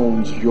banking,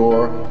 owns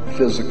your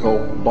physical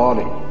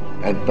body,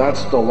 and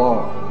that's the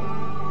law.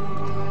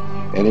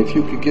 And if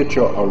you could get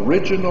your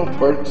original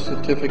birth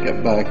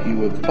certificate back, you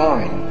would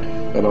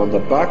find that on the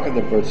back of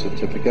the birth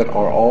certificate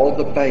are all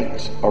the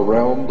banks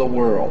around the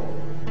world.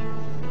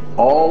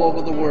 All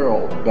over the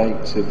world,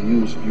 banks have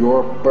used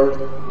your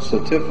birth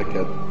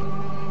certificate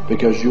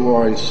because you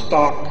are a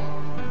stock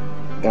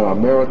in a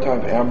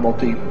maritime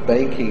admiralty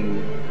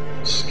banking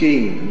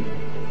scheme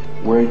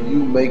where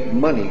you make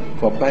money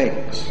for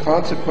banks.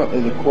 Consequently,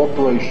 the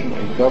corporation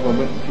and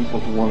government and people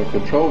who want to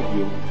control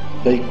you,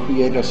 they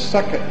create a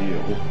second you,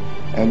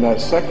 and that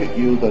second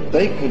you that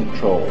they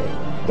control,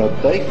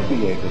 that they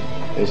created,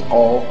 is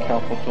all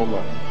capital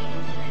letters.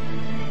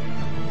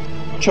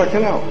 Check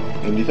it out.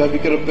 Anytime you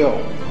get a bill,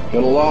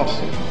 get a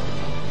lawsuit,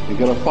 you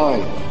get a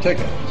fine, a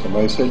ticket,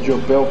 somebody sends you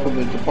a bill from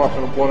the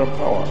Department of Water and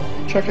Power,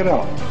 check it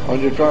out on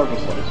your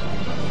driver's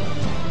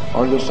license,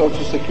 on your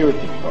Social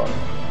Security card,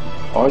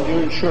 on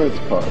your insurance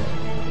card,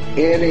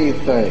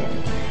 anything,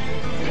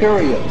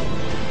 period,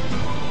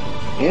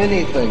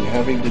 anything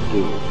having to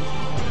do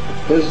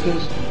with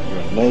business,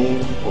 your name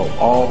will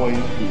always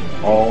be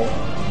all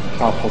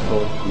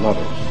capital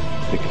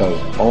letters, because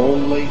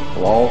only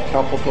all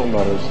capital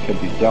letters can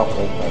be dealt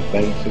with by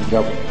banks and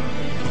government.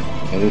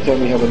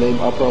 Anytime you have a name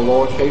upper or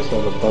lowercase,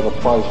 that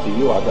applies to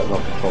you. I've got no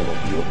control of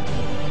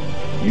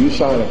you. You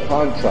sign a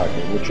contract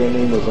in which your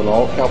name is in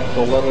all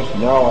capital letters,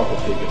 now I can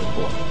take it to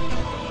court.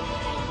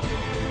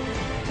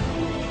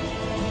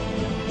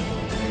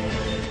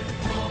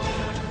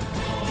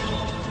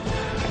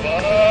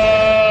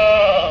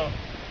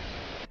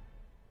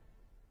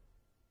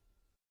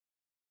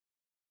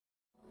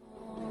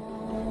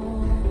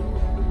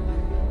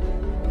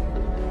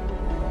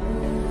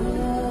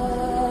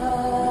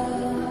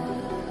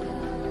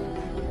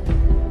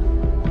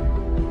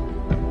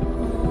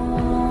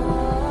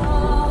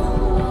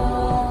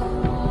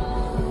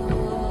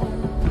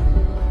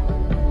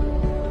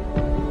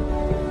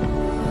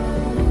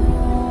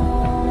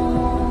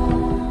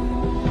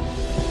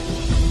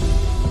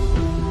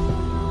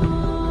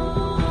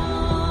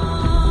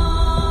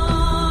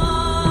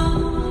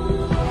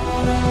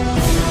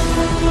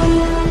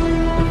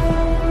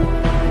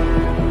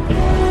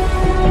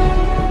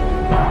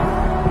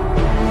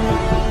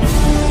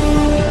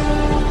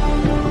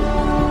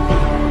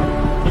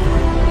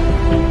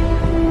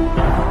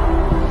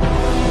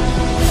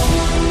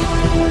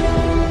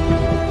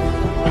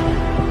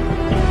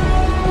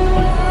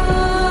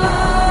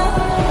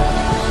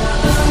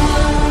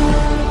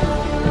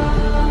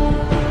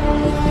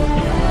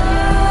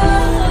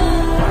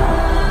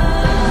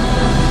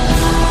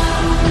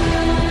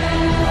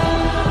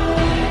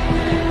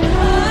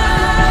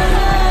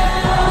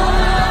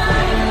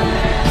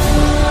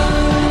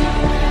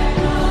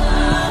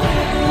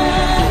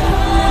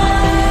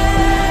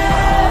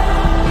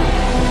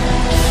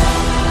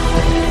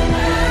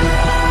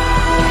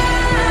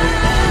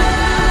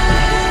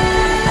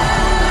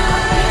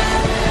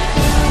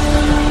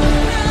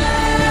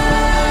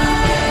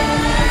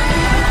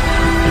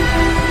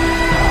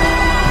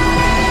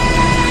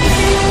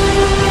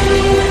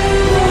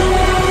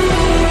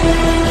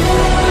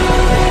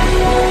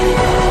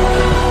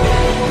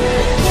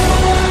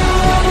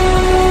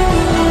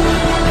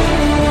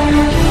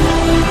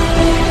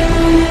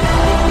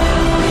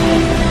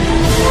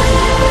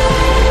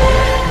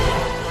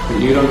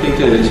 You don't think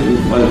that it's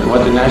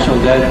what the national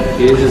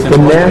debt is the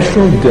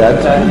national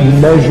debt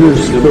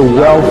measures the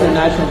wealth. The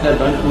national debt,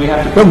 don't we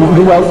have to...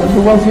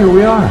 The wealthier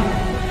we are.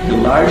 The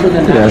larger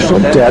the national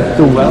debt,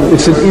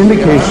 it's an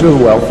indication of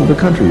the wealth of the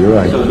country, you're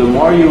right. So the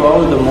more you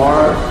owe, the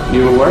more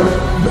you're worth?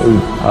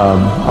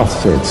 I'll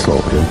say it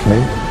slowly,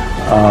 okay?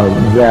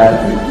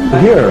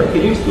 That here...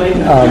 Can you explain to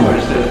the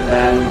viewers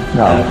that...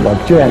 No,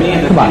 look,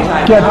 Jan, come on,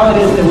 get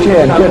real.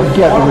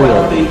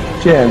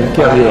 Jan,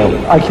 get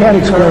real. I can't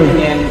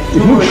explain...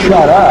 If you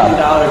shut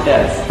up,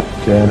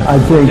 Jan, I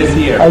think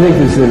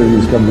this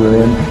interview's come to an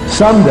end.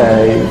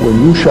 Someday,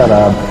 when you shut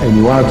up and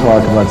you want to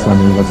talk about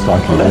something, let's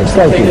talk about it.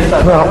 Thank you.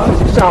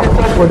 No,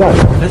 we're done.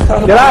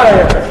 Get out of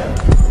here.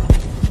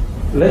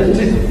 Let's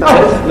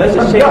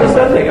just change the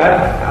subject.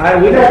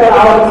 We don't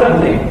talk about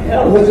something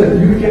else. Listen,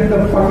 you get the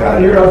fuck out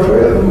of here. I'll throw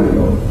you out the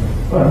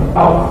window.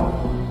 Out.